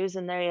their shoes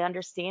and they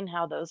understand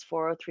how those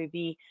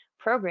 403B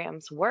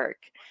programs work.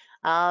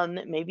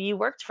 Maybe you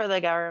worked for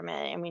the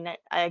government. I mean,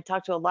 I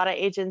talked to a lot of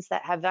agents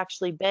that have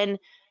actually been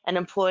an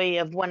employee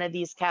of one of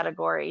these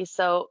categories.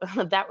 So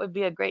that would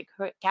be a great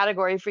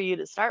category for you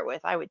to start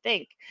with, I would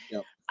think.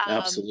 Yep, Um,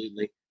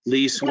 absolutely.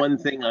 Lise, yeah. one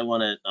thing I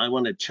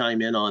want to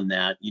chime in on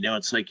that.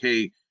 It's like,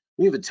 hey,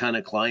 we have a ton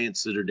of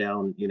clients that are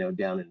down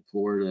in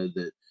Florida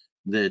that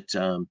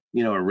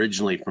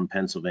originally from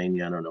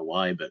Pennsylvania. I don't know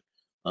why, but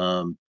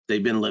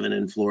they've been living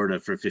in Florida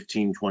for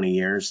 15, 20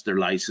 years. They're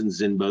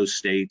licensed in both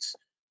states.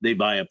 They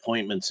buy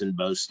appointments in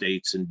both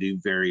states and do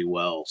very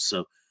well.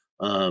 So,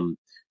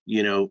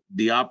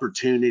 the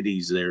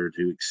opportunities there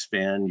to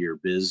expand your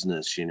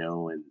business, and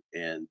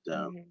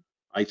Mhm.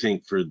 I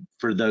think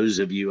for those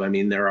of you, I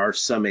mean, there are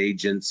some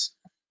agents,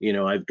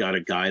 I've got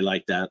a guy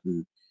like that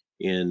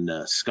in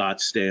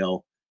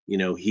Scottsdale.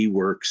 He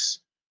works,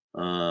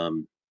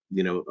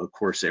 of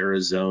course,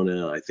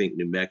 Arizona, I think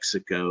New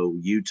Mexico,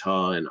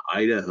 Utah, and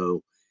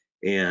Idaho,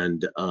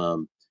 and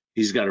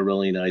he's got a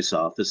really nice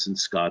office in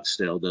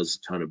Scottsdale, does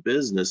a ton of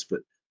business.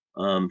 But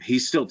He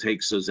still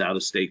takes those out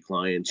of state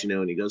clients,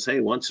 and he goes, hey,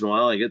 once in a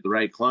while I get the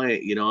right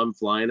client, I'm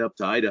flying up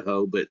to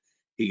Idaho, but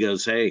he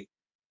goes, hey,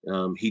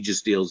 he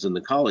just deals in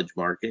the college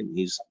market and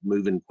he's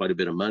moving quite a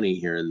bit of money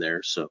here and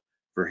there. So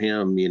for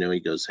him, he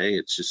goes, hey,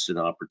 it's just an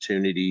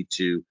opportunity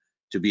to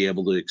be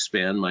able to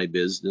expand my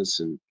business.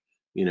 And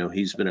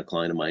he's been a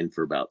client of mine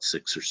for about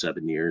 6 or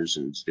 7 years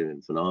and is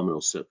doing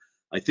phenomenal. So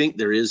I think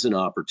there is an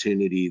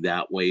opportunity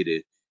that way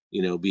to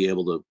be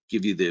able to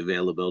give you the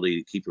availability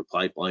to keep your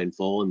pipeline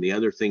full. And the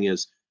other thing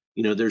is,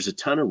 there's a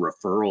ton of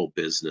referral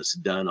business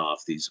done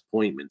off these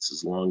appointments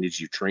as long as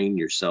you train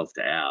yourself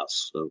to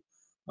ask. So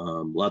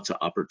lots of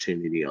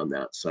opportunity on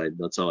that side.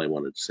 That's all I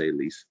wanted to say,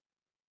 Lisa.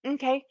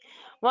 Okay.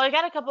 Well, I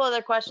got a couple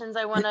other questions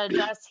I want to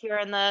address here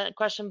in the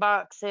question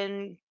box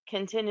and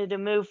continue to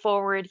move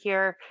forward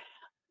here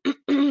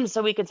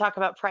so we can talk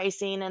about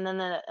pricing, and then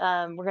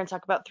we're going to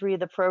talk about three of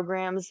the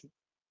programs.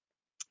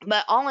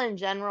 But all in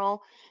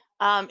general,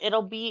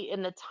 it'll be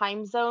in the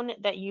time zone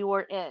that you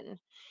are in.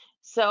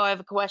 So I have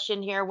a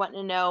question here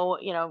wanting to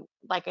know,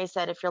 like I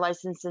said, if you're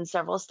licensed in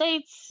several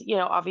states,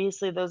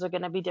 obviously those are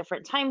going to be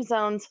different time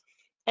zones.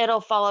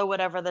 It'll follow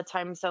whatever the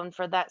time zone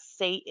for that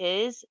state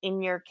is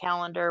in your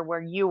calendar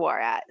where you are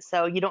at.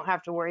 So you don't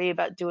have to worry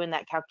about doing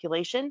that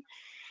calculation.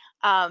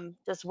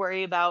 Just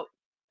worry about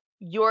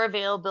your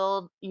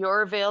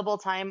available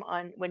time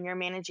on when you're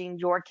managing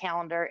your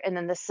calendar, and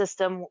then the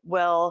system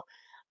will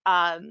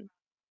um,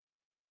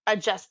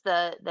 adjust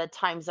the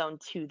time zone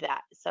to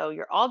that. So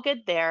you're all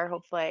good there.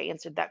 Hopefully I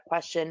answered that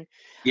question.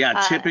 Yeah,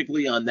 Uh,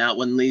 typically on that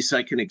one, Lisa,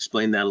 I can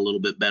explain that a little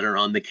bit better.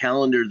 On the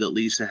calendar that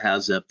Lisa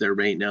has up there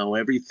right now,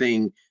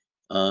 everything,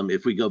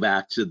 if we go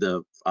back to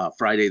the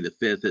Friday the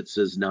 5th, it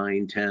says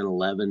 9, 10,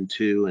 11,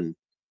 2,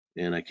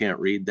 and I can't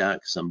read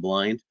that because I'm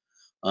blind.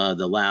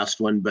 The last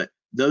one, but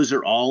those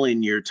are all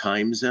in your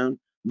time zone.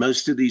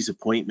 Most of these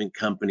appointment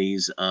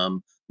companies,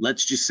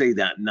 let's just say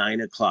that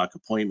 9 o'clock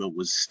appointment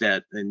was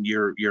set and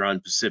you're on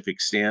Pacific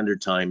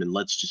Standard Time, and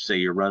let's just say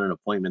you're running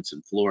appointments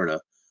in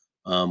Florida,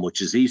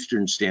 which is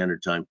Eastern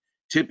Standard Time.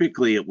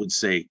 Typically, it would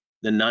say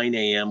the 9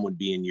 a.m. would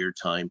be in your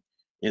time,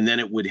 and then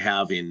it would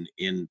have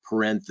in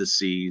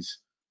parentheses,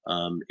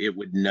 it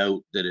would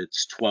note that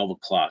it's 12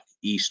 o'clock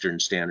Eastern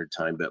Standard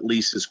Time. But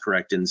Lisa's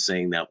correct in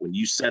saying that when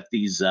you set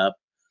these up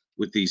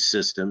with these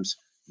systems,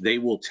 they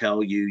will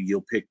tell you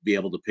you'll be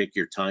able to pick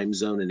your time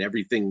zone, and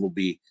everything will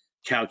be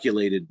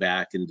calculated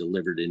back and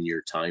delivered in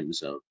your time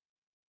zone.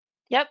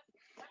 yep.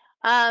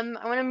 I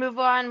want to move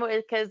on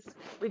because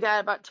we got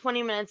about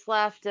 20 minutes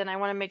left, and I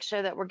want to make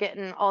sure that we're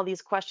getting all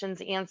these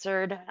questions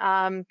answered.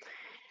 Are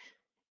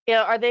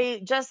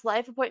they just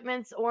life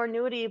appointments or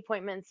annuity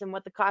appointments, and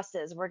what the cost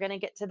is? We're going to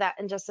get to that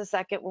in just a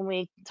second when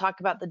we talk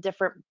about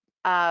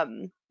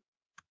um,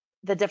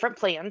 the different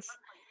plans.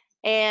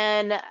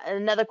 And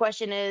another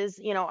question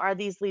is, are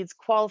these leads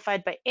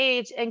qualified by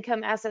age,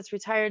 income, assets,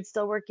 retired,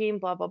 still working,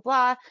 blah, blah,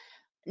 blah?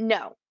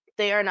 No,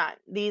 they are not.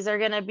 These are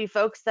going to be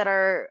folks that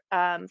are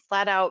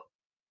flat out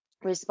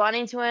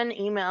responding to an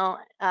email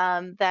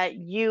that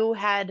you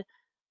had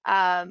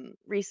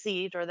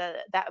received, or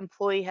that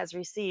employee has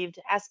received,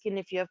 asking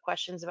if you have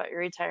questions about your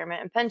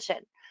retirement and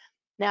pension.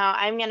 Now,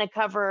 I'm going to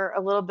cover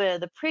a little bit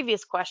of the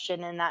previous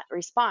question in that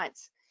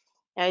response.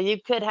 Now,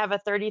 you could have a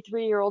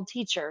 33-year-old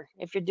teacher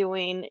if you're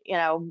doing,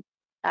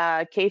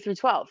 K through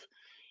 12.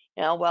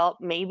 Well,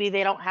 maybe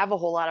they don't have a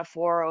whole lot of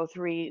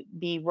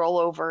 403B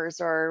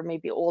rollovers, or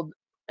maybe old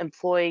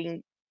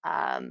employee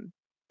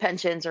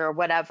pensions or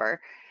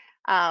whatever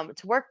to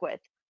work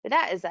with. But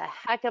that is a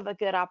heck of a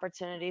good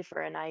opportunity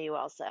for an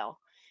IUL sale.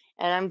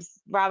 And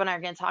Rob and I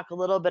are going to talk a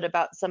little bit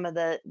about some of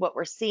what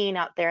we're seeing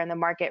out there in the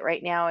market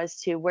right now as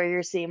to where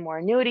you're seeing more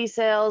annuity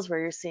sales, where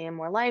you're seeing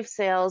more life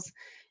sales.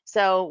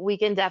 So we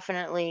can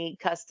definitely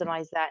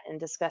customize that and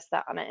discuss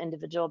that on an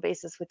individual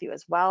basis with you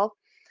as well.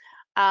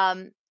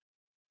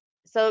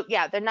 So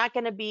yeah, they're not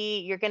going to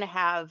be. You're going to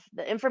have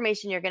the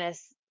information you're going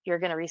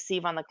to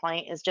receive on the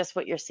client is just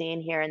what you're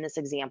seeing here in this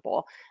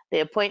example,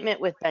 the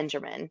appointment with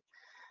Benjamin.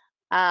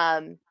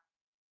 Um,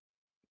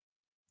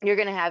 you're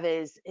going to have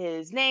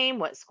his name,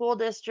 what school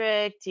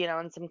district,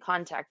 and some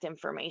contact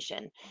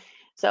information.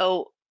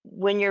 So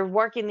when you're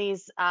working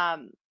these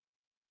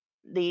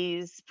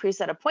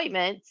preset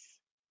appointments,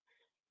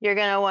 you're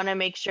going to want to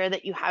make sure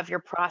that you have your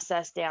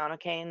process down.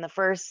 Okay, in the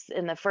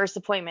first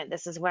appointment,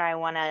 this is what I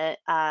want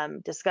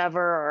to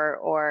discover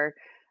or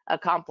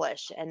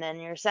accomplish. And then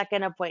your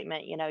second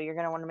appointment, you're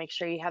going to want to make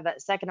sure you have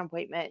that second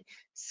appointment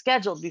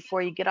scheduled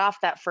before you get off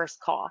that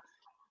first call.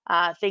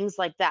 Things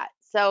like that.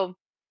 So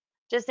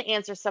just to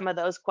answer some of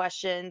those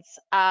questions.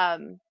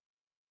 One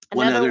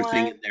Another other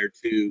thing one. in there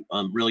too,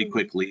 really Mhm.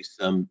 quickly,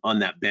 on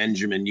that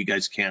Benjamin, you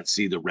guys can't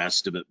see the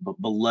rest of it,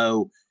 but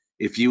below,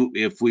 if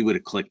we would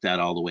have clicked that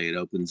all the way, it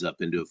opens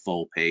up into a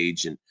full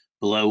page, and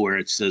below where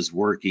it says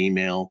work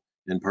email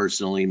and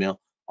personal email,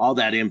 all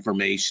that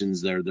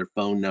information's there, their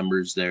phone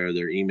numbers there,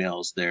 their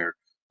emails there.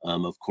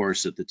 Of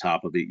course, at the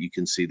top of it, you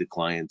can see the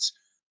client's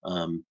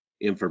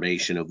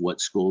information of what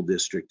school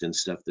district and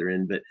stuff they're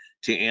in. But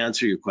to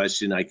answer your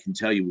question, I can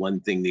tell you one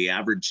thing: the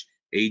average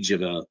age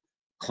of a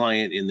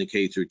client in the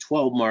K through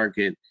 12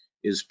 market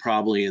is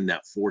probably in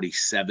that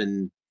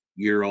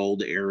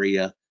 47-year-old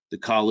area. The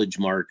college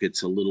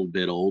market's a little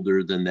bit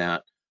older than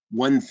that.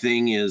 One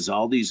thing is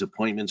all these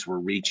appointments we're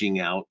reaching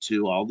out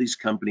to, all these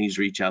companies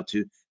reach out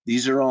to,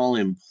 these are all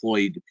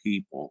employed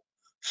people.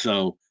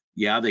 So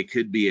yeah, they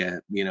could be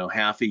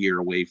half a year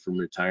away from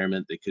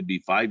retirement. They could be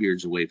 5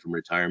 years away from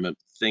retirement.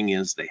 The thing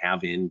is they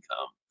have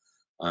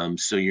income.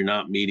 So you're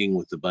not meeting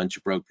with a bunch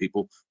of broke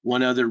people.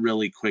 One other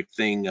really quick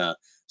thing,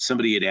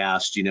 somebody had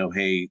asked,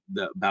 hey,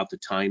 about the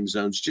time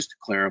zones. Just to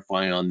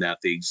clarify on that,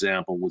 the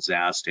example was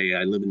asked, hey,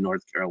 I live in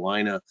North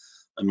Carolina.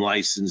 I'm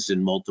licensed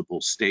in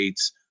multiple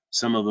states,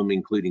 some of them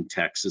including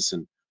Texas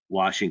and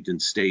Washington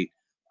State.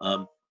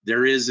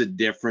 There is a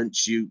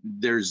difference.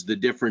 There's the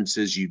difference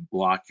is you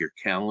block your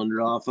calendar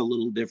off a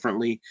little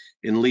differently,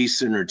 and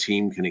Lisa and her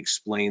team can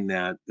explain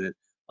that. But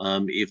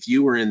if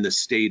you were in the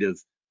state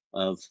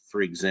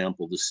for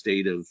example, the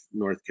state of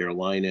North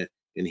Carolina,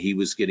 and he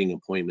was getting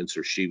appointments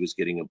or she was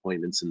getting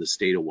appointments in the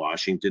state of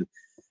Washington,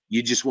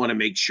 you just want to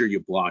make sure you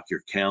block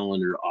your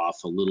calendar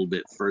off a little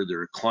bit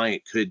further. A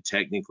client could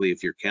technically,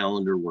 if your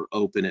calendar were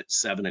open at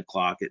 7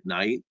 o'clock at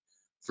night,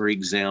 for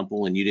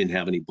example, and you didn't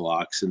have any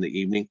blocks in the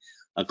evening,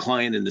 a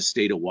client in the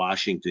state of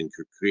Washington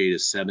could create a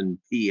 7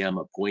 p.m.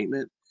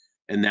 appointment,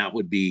 and that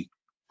would be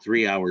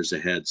 3 hours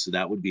ahead. So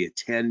that would be a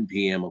 10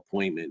 p.m.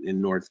 appointment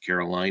in North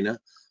Carolina.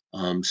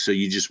 So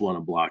you just want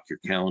to block your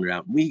calendar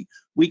out. We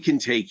can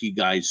take you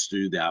guys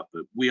through that,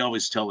 but we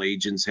always tell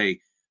agents, hey,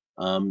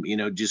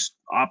 just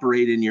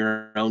operate in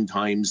your own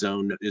time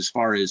zone as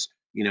far as,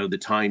 the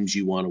times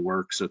you want to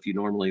work. So if you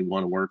normally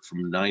want to work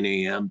from 9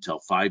 a.m. till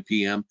 5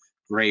 p.m.,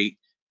 great.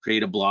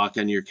 Create a block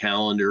on your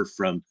calendar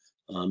from,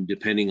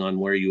 depending on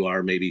where you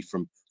are, maybe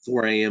from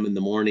 4 a.m. in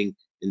the morning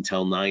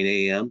until 9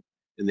 a.m.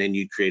 And then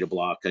you create a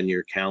block on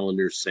your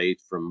calendar, say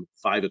from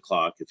 5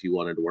 o'clock if you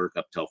wanted to work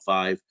up till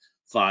 5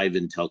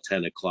 until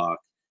 10 o'clock,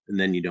 and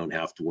then you don't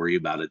have to worry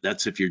about it.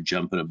 That's if you're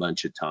jumping a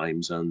bunch of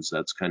time zones.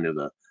 That's kind of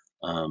a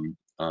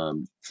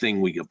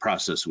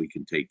process we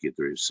can take you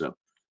through. So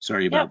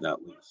sorry Yep, about that,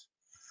 Liz.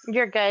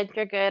 you're good.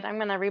 You're good. I'm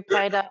going to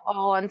reply to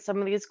all on some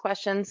of these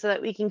questions so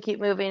that we can keep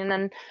moving. And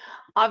then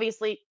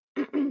obviously,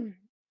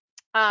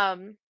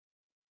 um,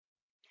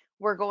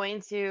 we're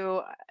going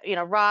to,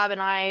 Rob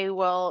and I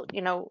will,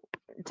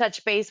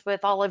 touch base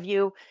with all of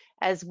you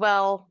as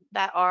well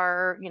that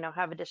are,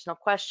 have additional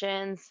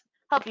questions,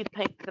 help you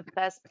pick the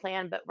best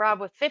plan. But Rob,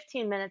 with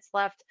 15 minutes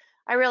left,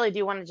 I really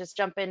do want to just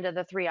jump into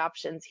the three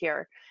options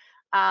here.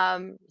 So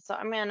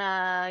I'm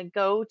gonna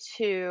go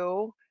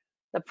to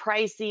the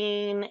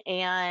pricing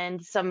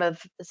and some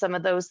of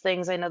those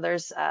things. I know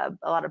there's a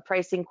lot of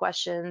pricing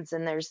questions,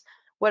 and there's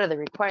what are the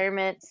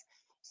requirements.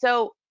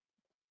 So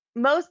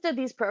most of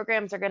these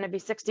programs are going to be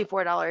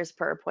 $64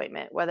 per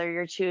appointment, whether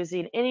you're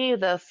choosing any of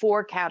the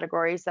four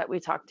categories that we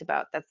talked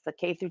about. That's the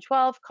K through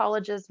 12,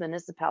 colleges,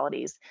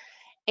 municipalities,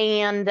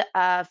 and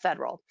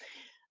federal.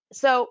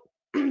 So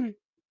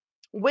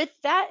with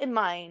that in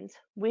mind,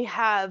 we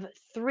have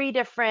three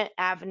different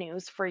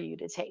avenues for you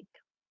to take.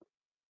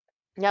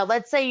 Now,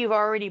 let's say you've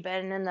already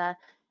been in the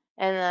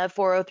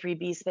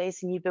 403B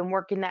space and you've been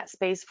working that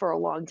space for a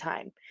long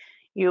time.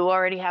 You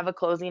already have a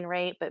closing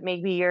rate, but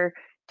maybe you're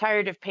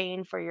tired of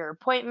paying for your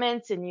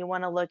appointments and you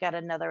want to look at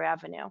another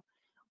avenue.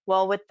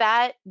 Well, with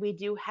that, we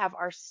do have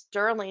our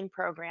Sterling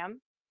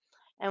program.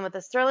 And with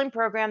the Sterling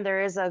program,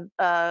 there is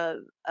a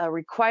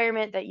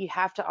requirement that you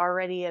have to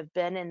already have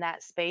been in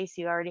that space.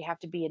 You already have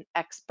to be an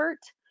expert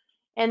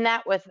in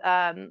that with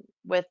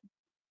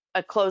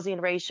a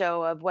closing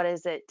ratio of what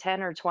is it,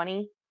 10 or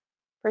 20%,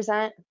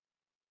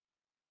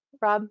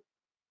 Rob?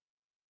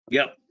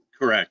 Yep,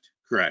 correct.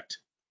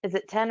 Is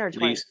it 10 or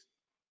 20? Lisa,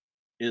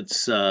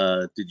 it's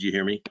did you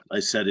hear me? I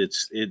said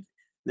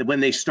when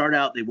they start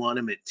out, they want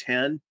them at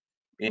 10,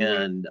 Hmm.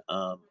 and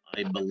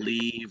I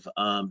believe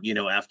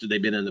after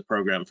they've been in the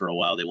program for a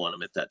while, they want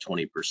them at that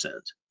 20%.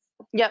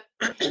 Yep.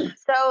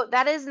 So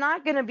that is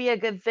not going to be a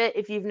good fit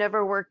if you've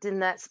never worked in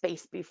that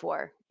space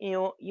before.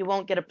 You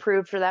won't get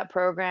approved for that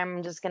program.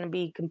 I'm just going to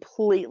be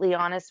completely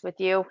honest with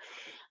you.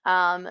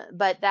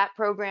 But that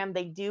program,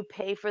 they do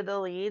pay for the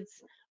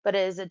leads, but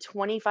it is a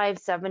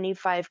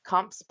 25-75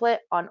 comp split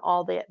on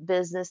all the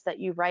business that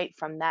you write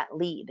from that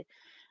lead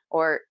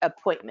or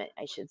appointment,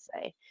 I should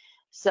say.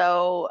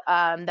 So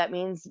that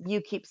means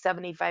you keep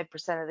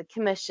 75% of the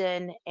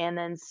commission, and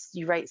then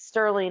you write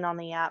Sterling on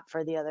the app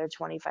for the other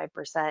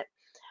 25%.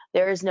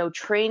 There is no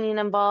training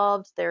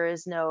involved. There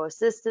is no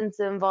assistance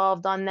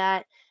involved on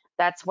that.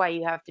 That's why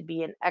you have to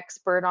be an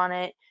expert on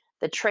it.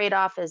 The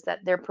trade-off is that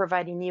they're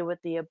providing you with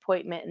the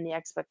appointment, and the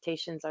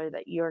expectations are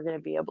that you're going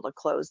to be able to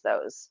close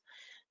those.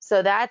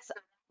 So that's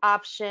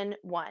option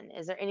one.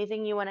 Is there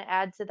anything you want to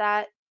add to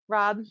that,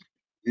 Rob?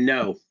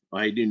 No,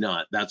 I do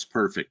not. That's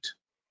perfect.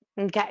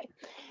 Okay.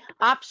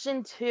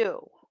 Option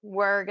two,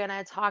 we're going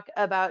to talk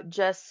about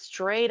just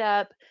straight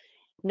up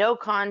no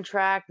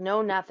contract,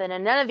 no nothing.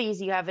 And none of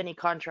these you have any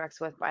contracts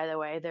with, by the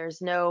way.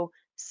 There's no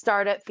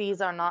startup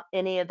fees on not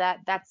any of that.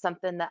 That's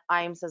something that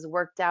IAMS has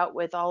worked out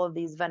with all of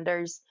these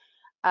vendors.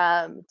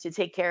 to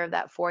take care of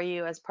that for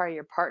you as part of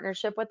your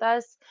partnership with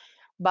us.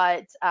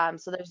 But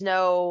so there's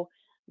no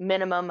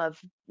minimum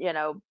of,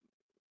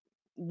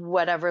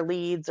 whatever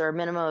leads or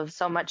minimum of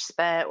so much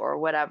spent or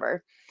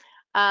whatever.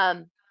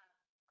 Um,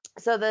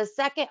 so the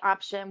second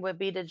option would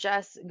be to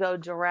just go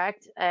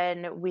direct,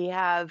 and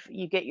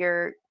you get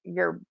your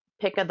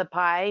pick of the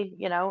pie,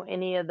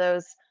 any of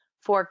those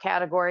four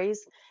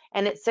categories,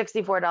 and it's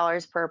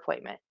 $64 per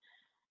appointment.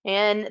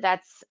 And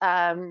that's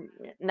not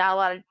a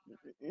lot of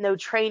no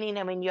training.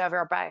 I mean, you have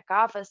our back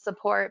office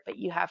support, but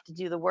you have to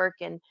do the work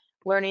and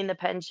learning the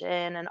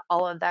pension and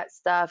all of that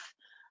stuff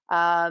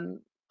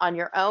on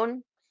your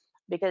own,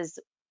 because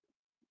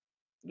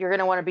you're going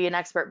to want to be an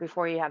expert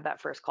before you have that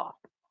first call.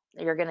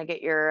 You're going to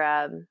get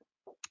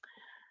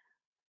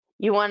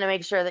you want to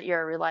make sure that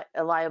you're a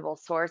reliable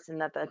source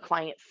and that the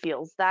client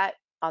feels that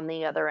on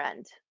the other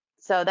end.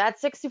 So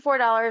that's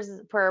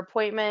 $64 per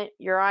appointment.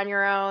 You're on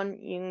your own.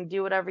 You can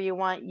do whatever you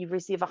want. You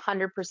receive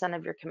 100%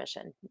 of your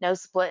commission, no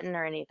splitting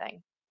or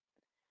anything.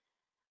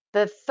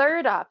 The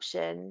third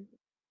option,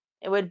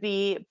 it would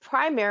be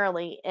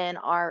primarily in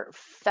our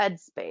Fed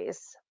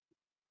space,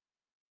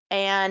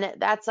 and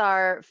that's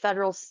our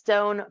Federal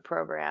Stone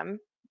program.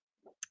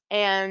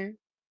 And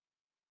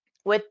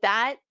with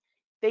that,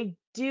 they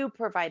do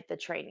provide the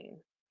training.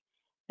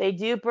 They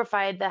do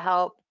provide the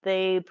help.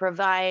 They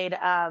provide,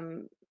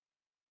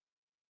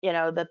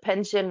 the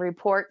pension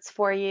reports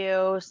for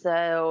you.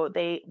 So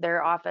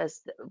their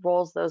office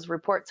rolls those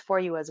reports for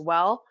you as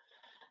well.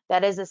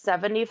 That is a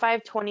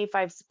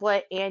 75-25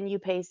 split, and you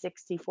pay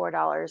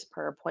 $64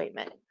 per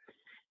appointment.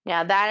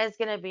 Now, that is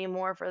going to be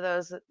more for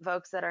those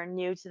folks that are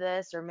new to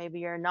this, or maybe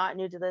you're not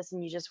new to this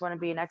and you just want to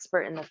be an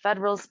expert in the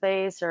federal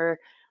space or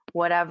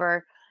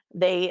whatever.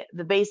 They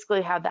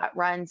basically how that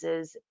runs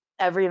is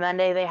every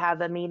Monday they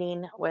have a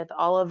meeting with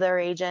all of their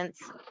agents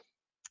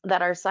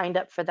that are signed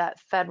up for that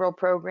federal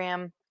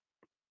program,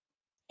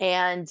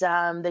 and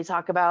they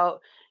talk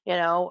about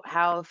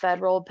how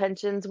federal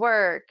pensions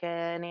work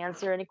and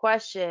answer any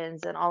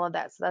questions and all of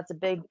that. So that's a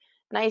big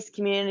nice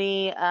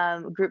community,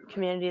 group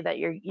community that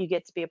you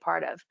get to be a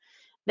part of.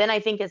 Then I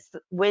think it's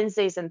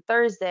Wednesdays and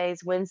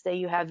Thursdays. Wednesday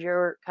you have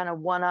your kind of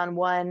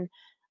one-on-one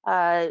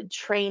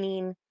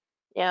training,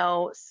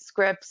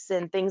 scripts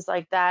and things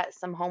like that,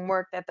 some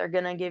homework that they're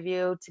going to give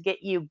you to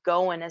get you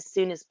going as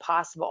soon as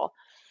possible.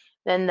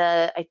 Then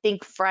I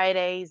think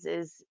Fridays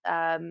is,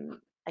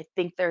 I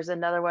think there's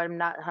another one, I'm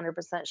not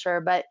 100%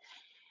 sure. But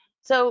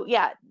so,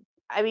 yeah,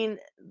 I mean,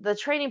 the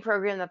training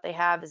program that they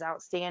have is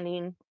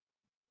outstanding.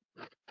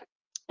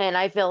 And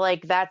I feel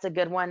like that's a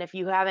good one if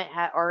you haven't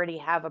already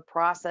have a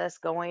process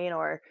going,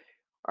 or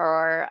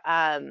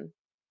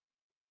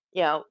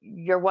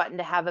you're wanting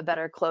to have a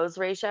better close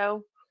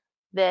ratio,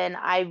 then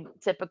I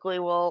typically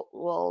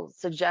will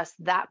suggest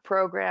that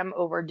program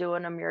over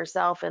doing them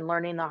yourself and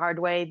learning the hard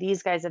way.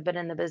 These guys have been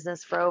in the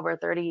business for over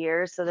 30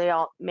 years, so they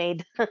all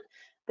made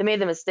they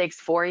made the mistakes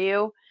for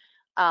you,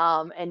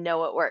 and know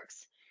what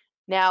works.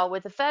 Now,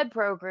 with the Fed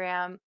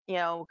program,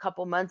 a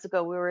couple months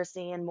ago, we were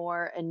seeing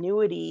more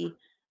annuity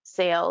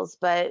sales,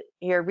 but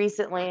here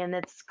recently, and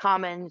it's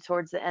common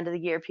towards the end of the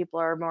year, people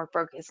are more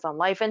focused on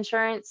life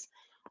insurance.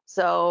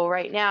 So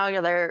right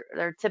now,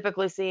 they're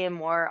typically seeing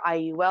more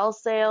IUL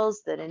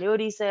sales than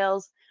annuity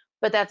sales,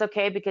 but that's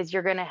okay because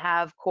you're going to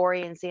have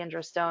Corey and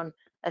Sandra Stone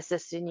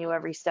assisting you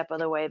every step of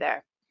the way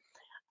there.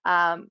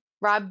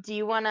 Rob, do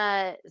you want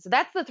to? So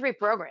that's the three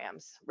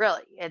programs,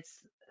 really. It's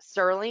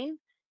Sterling.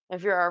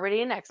 If you're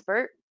already an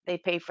expert, they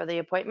pay for the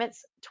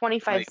appointments,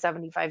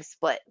 25-75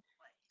 split.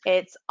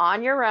 It's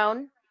on your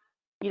own.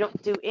 You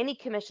don't do any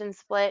commission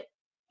split.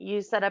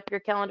 You set up your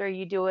calendar,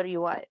 you do what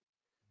you want.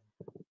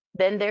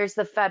 Then there's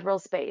the federal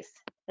space.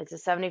 It's a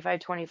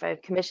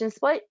 75-25 commission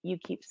split. You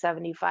keep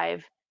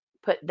 75,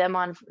 put them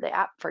on the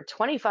app for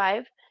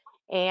 25,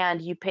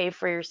 and you pay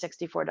for your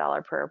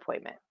 $64 per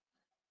appointment.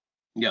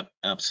 Yep,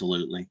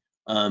 absolutely.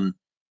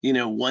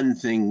 One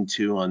thing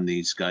too on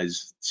these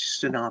guys, it's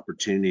just an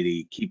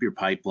opportunity. Keep your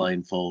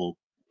pipeline full,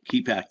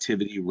 keep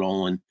activity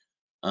rolling.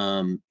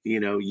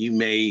 You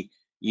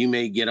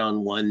may get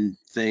on one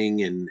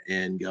thing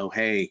and go,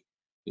 hey,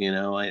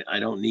 I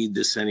don't need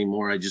this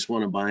anymore. I just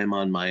want to buy them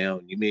on my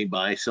own. You may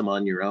buy some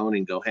on your own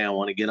and go, hey, I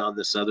want to get on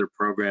this other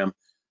program.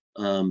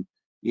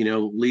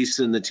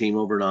 Lisa and the team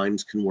over at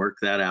IAMS can work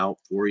that out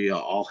for you.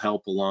 I'll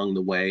help along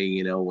the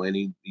way.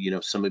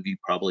 Some of you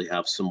probably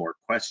have some more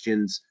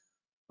questions.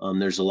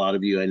 There's a lot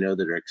of you I know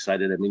that are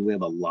excited. I mean, we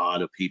have a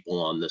lot of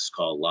people on this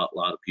call, a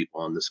lot of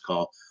people on this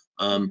call.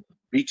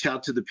 Reach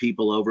out to the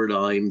people over at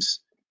IAMS.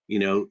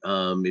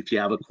 If you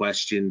have a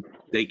question,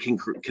 they can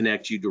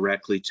connect you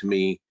directly to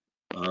me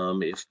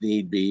if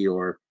need be,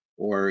 or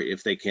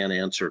if they can't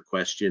answer a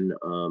question,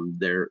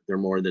 they're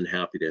more than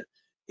happy to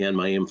hand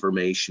my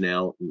information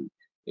out.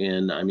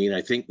 And I mean,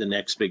 I think the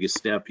next biggest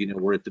step,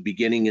 we're at the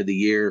beginning of the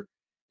year.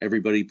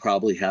 Everybody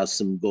probably has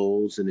some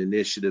goals and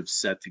initiatives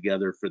set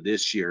together for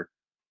this year.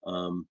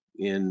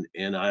 And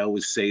I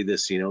always say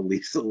this,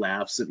 Lisa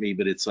laughs at me,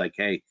 but it's like,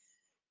 hey,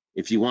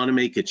 if you want to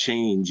make a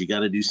change, you got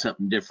to do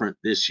something different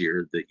this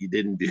year that you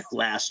didn't do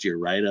last year,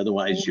 right?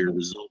 Otherwise, your Mhm.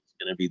 result's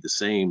going to be the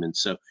same. And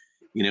so,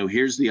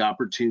 here's the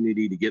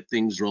opportunity to get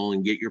things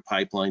rolling, get your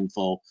pipeline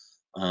full.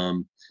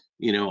 Um,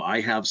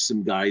 I have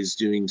some guys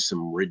doing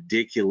some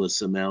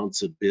ridiculous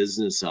amounts of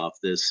business off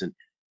this. And,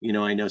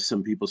 I know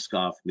some people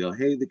scoff and go,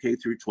 hey, the K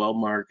through 12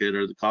 market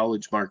or the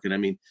college market. I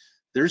mean,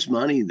 there's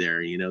money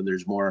there.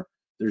 There's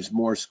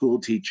more school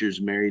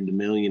teachers married to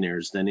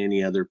millionaires than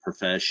any other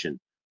profession.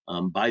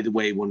 By the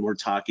way, when we're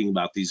talking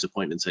about these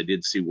appointments, I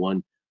did see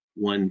one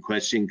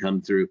question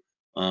come through.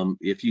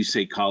 If you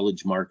say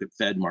college market,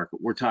 Fed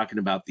market, we're talking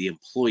about the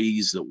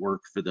employees that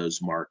work for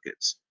those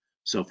markets.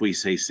 So if we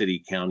say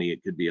city, county,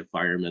 it could be a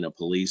fireman, a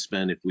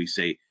policeman. If we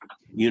say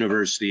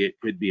university, it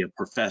could be a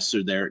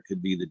professor there. It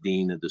could be the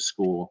dean of the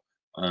school.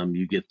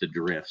 You get the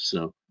drift.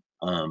 So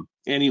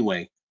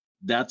anyway,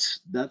 that's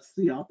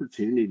the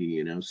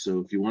opportunity. So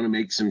if you want to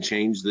make some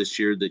change this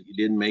year that you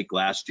didn't make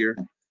last year,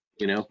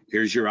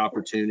 here's your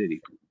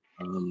opportunity.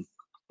 Um,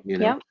 you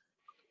know, Yep.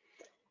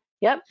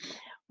 Yep.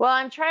 Well,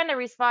 I'm trying to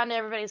respond to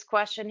everybody's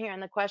question here in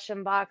the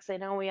question box. I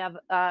know we have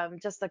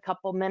just a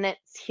couple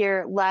minutes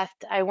here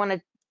left. I want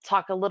to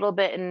talk a little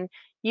bit and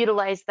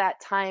utilize that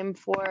time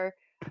for,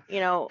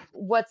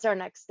 what's our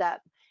next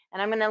step.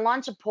 And I'm going to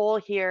launch a poll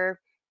here.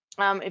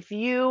 If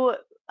you,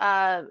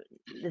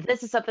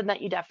 this is something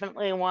that you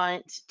definitely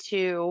want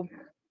to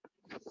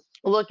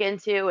look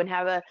into and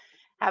have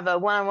a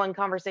one-on-one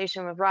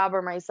conversation with Rob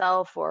or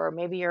myself, or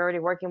maybe you're already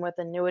working with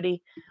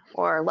Annuity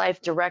or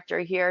Life Director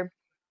here.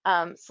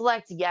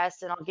 Select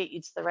yes, and I'll get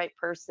you to the right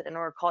person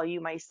or call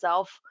you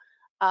myself.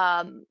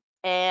 Um,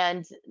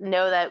 and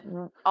know that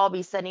I'll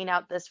be sending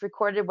out this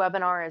recorded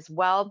webinar as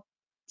well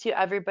to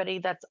everybody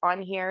that's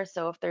on here.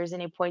 So if there's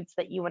any points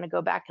that you want to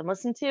go back and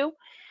listen to,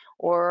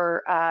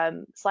 or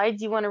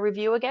slides you want to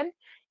review again,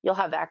 you'll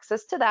have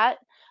access to that.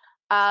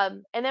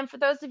 And then for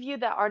those of you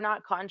that are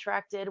not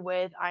contracted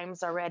with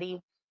IAMS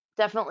already,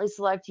 definitely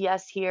select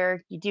yes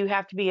here. You do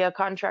have to be a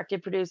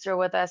contracted producer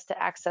with us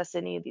to access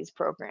any of these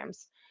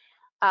programs.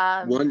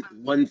 Um,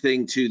 one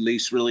thing too,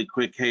 Lise, really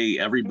quick. Hey,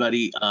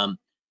 everybody.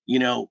 You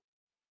know,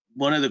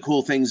 one of the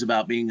cool things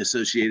about being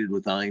associated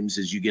with IAMS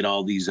is you get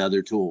all these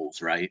other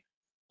tools, right?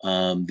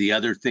 The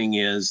other thing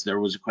is there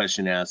was a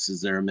question asked,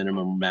 is there a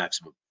minimum or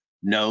maximum?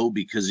 No,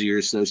 because of your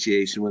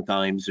association with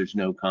IAMS, there's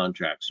no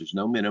contracts, there's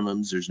no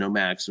minimums, there's no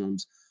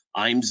maximums.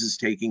 IAMS is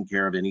taking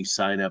care of any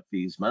sign up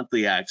fees,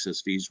 monthly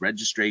access fees,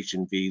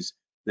 registration fees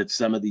that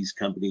some of these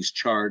companies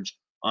charge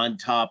on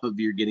top of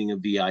your getting a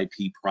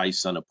VIP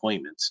price on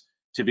appointments.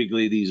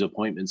 Typically, these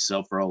appointments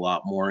sell for a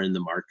lot more in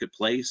the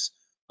marketplace.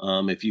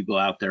 If you go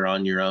out there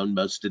on your own,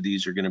 most of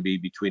these are going to be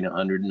between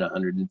 $100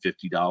 and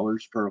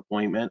 $150 per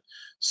appointment.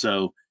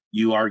 So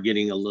you are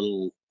getting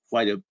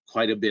quite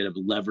a bit of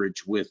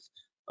leverage with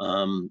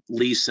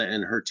Lisa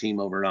and her team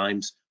over at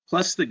IAMS,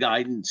 plus the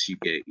guidance you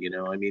get.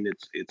 I mean,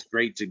 it's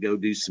great to go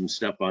do some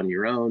stuff on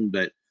your own,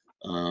 but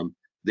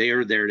they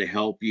are there to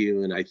help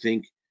you. And I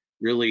think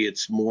really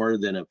it's more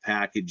than a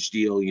package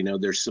deal.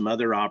 There's some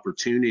other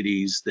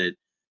opportunities that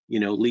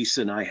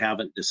Lisa and I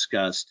haven't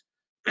discussed.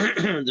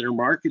 That are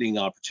marketing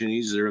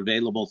opportunities that are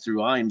available through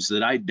IAMS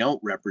that I don't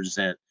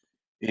represent,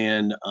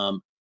 and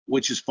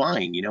which is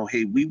fine.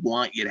 Hey, we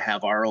want you to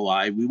have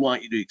ROI, we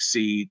want you to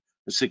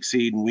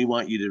succeed, and we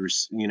want you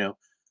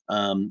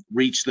to,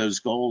 reach those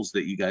goals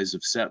that you guys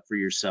have set for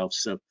yourself.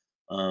 So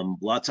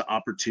lots of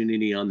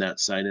opportunity on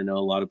that side. I know a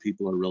lot of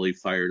people are really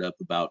fired up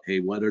about, hey,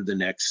 what are the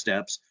next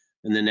steps?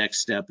 And the next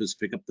step is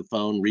pick up the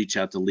phone, reach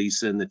out to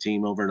Lisa and the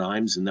team over at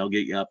IAMS, and they'll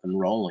get you up and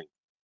rolling.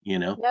 You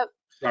know. yep.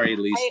 Sorry,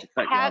 Lisa, I to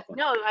cut you have off on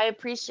no, I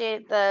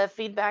appreciate the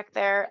feedback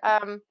there.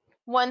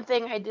 One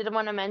thing I did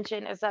want to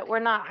mention is that we're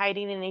not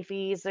hiding any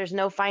fees. There's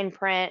no fine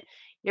print.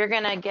 You're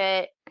gonna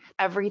get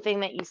everything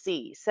that you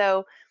see.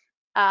 So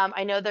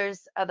I know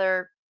there's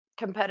other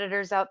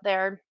competitors out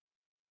there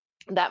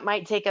that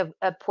might take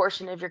a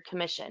portion of your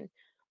commission.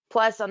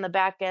 Plus, on the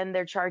back end,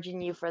 they're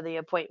charging you for the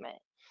appointment.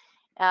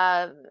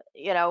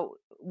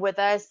 With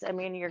us, I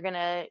mean,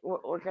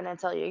 we're gonna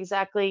tell you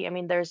exactly. I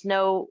mean,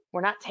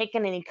 we're not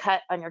taking any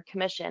cut on your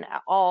commission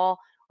at all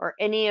or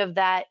any of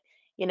that,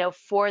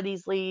 for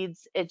these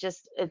leads.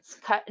 It's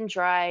cut and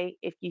dry.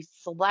 If you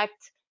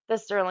select the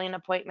Sterling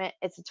appointment,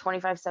 it's a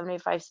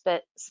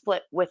 25-75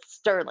 split with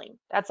Sterling.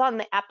 That's on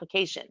the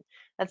application.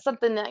 That's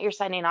something that you're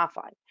signing off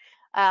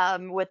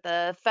on. With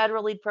the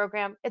federal lead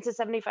program, it's a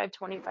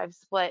 75-25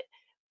 split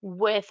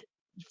with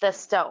the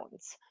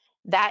Stones.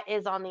 That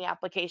is on the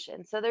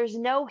application. So there's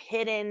no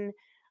hidden,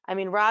 I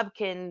mean, Rob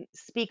can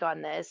speak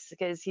on this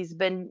because he's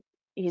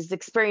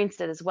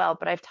experienced it as well.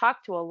 But I've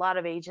talked to a lot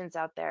of agents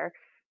out there.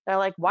 They're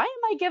like, why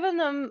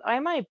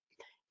am I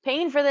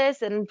paying for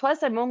this? And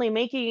plus I'm only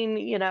making,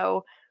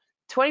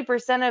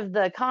 20% of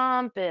the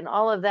comp and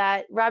all of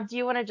that. Rob, do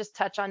you want to just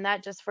touch on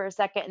that just for a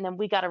second? And then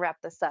we got to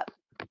wrap this up.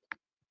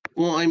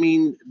 Well, I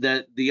mean,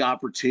 that the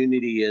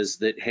opportunity is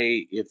that,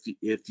 hey,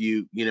 if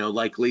you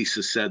like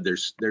Lisa said,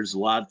 there's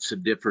lots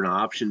of different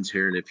options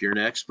here, and if you're an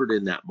expert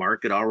in that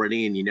market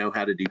already and you know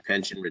how to do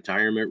pension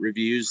retirement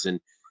reviews, and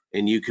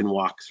and you can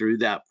walk through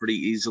that pretty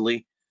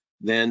easily,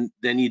 then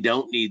you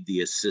don't need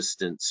the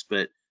assistance.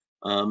 But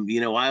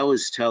I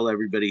always tell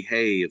everybody,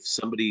 hey, if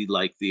somebody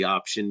like the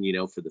option,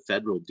 for the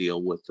federal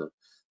deal with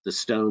the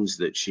stones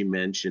that she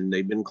mentioned,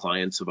 they've been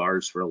clients of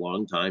ours for a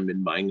long time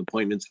and buying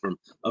appointments from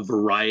a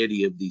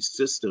variety of these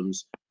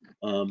systems.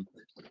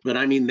 But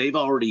I mean, they've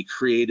already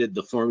created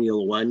the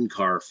Formula One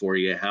car for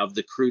you, have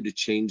the crew to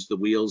change the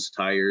wheels,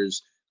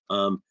 tires.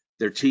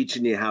 They're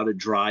teaching you how to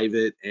drive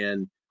it,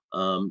 and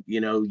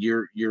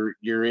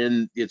you're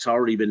in. It's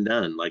already been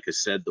done. Like I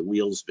said, the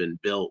wheel's been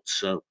built,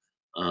 so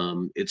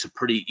it's a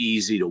pretty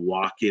easy to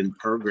walk in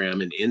program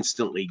and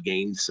instantly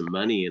gain some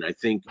money. And I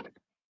think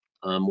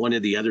one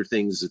of the other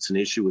things that's an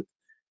issue with,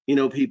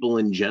 people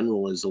in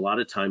general is a lot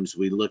of times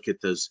we look at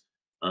those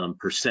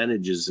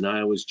percentages, and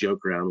I always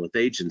joke around with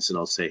agents and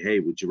I'll say, hey,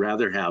 would you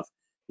rather have,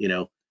 you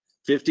know,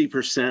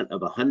 50%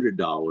 of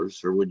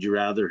 $100, or would you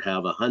rather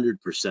have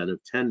 100% of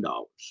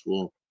 $10?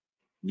 Well,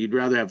 you'd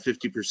rather have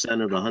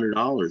 50% of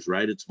 $100,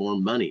 right? It's more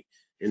money.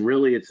 And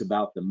really, it's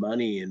about the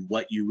money and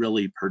what you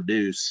really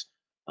produce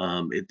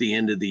at the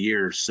end of the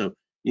year. So,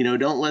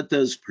 don't let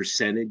those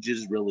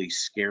percentages really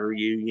scare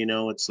you.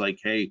 It's like,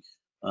 hey,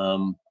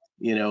 um,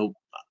 you know,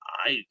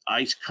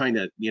 I kind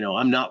of,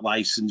 I'm not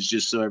licensed,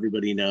 just so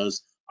everybody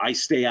knows. I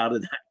stay out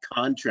of that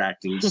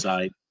contracting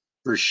side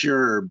for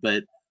sure.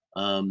 But,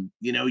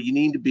 you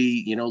need to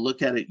be,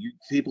 look at it.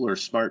 People are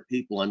smart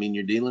people. I mean,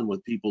 you're dealing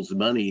with people's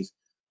money.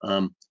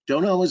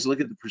 Don't always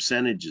look at the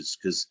percentages,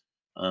 because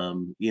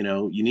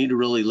you need to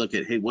really look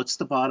at, hey, what's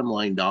the bottom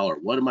line dollar?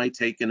 What am I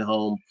taking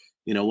home?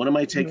 What am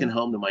I taking Mhm.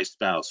 home to my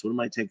spouse? What am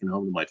I taking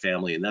home to my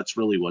family? And that's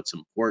really what's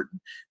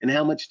important. And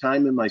how much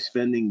time am I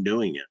spending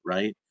doing it,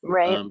 right?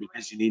 Right.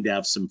 Because you need to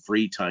have some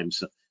free time.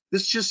 So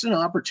this is just an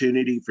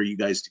opportunity for you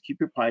guys to keep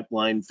your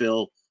pipeline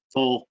full,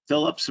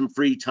 fill up some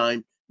free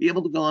time, be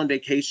able to go on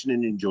vacation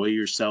and enjoy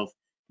yourself.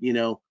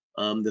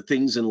 The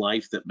things in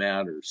life that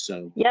matter.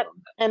 So Yep.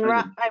 that's And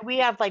kind of We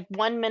have like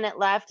 1 minute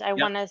left. I yep,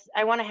 want to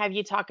I want to have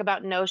you talk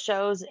about no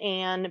shows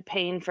and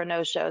paying for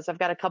no shows. I've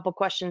got a couple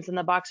questions in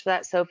the box for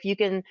that. So if you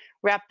can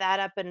wrap that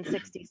up in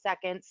 60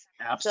 seconds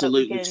so that we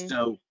absolutely. can,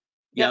 So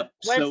yep. yep.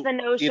 What's So the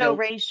no show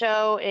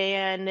ratio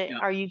and yeah.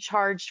 are you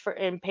charged for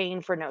and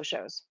paying for no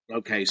shows?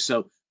 Okay,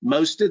 so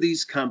most of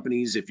these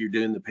companies, if you're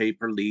doing the pay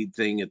per lead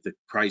thing at the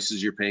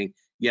prices you're paying,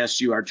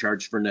 yes, you are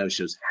charged for no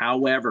shows.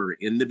 However,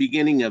 in the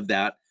beginning of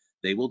that,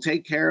 they will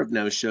take care of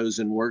no shows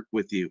and work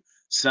with you.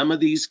 Some of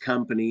these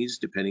companies,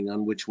 depending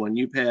on which one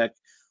you pick,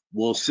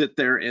 will sit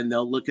there and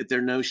they'll look at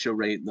their no show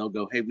rate and they'll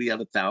go, hey, we have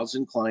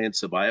 1,000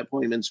 clients that buy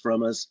appointments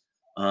from us.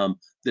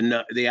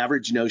 The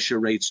average no show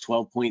rate's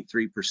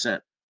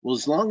 12.3%. Well,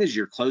 as long as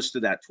you're close to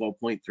that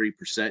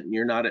 12.3% and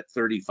you're not at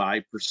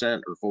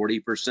 35% or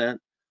 40%,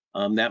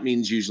 that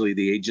means usually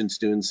the agent's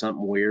doing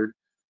something weird.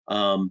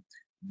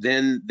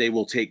 Then they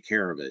will take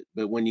care of it.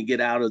 But when you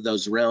get out of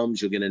those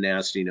realms, you'll get a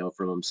nasty note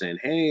from them saying,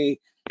 hey,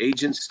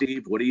 Agent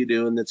Steve, what are you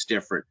doing that's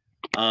different?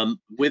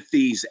 With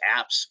these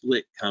app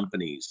split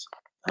companies,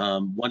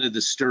 one of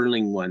the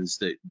sterling ones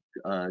that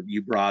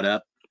you brought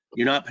up,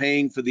 you're not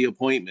paying for the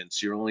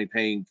appointments. You're only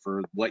paying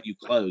for what you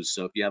close.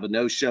 So if you have a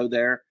no-show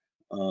there,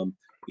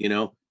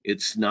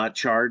 it's not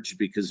charged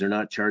because they're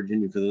not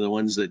charging you for the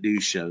ones that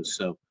do shows.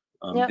 So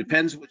Yep.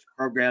 depends which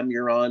program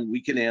you're on. We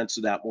can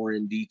answer that more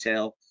in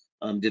detail.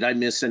 Did I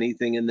miss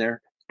anything in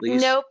there,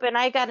 please? Nope. And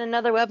I got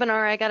another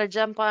webinar I got to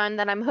jump on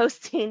that I'm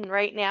hosting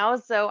right now.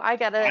 So I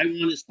want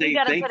to we say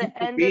got to thank put an you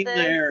for end to being this.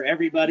 there,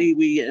 everybody.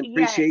 We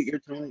appreciate Yes. your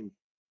time.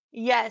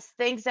 Yes,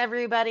 thanks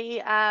everybody.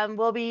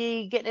 We'll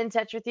be getting in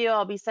touch with you.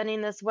 I'll be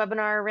sending this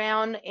webinar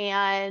around.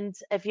 And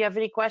if you have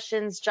any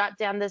questions, jot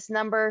down this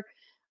number,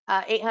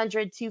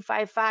 800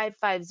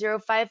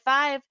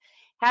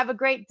 Have a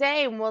great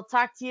day and we'll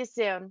talk to you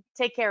soon.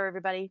 Take care,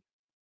 everybody.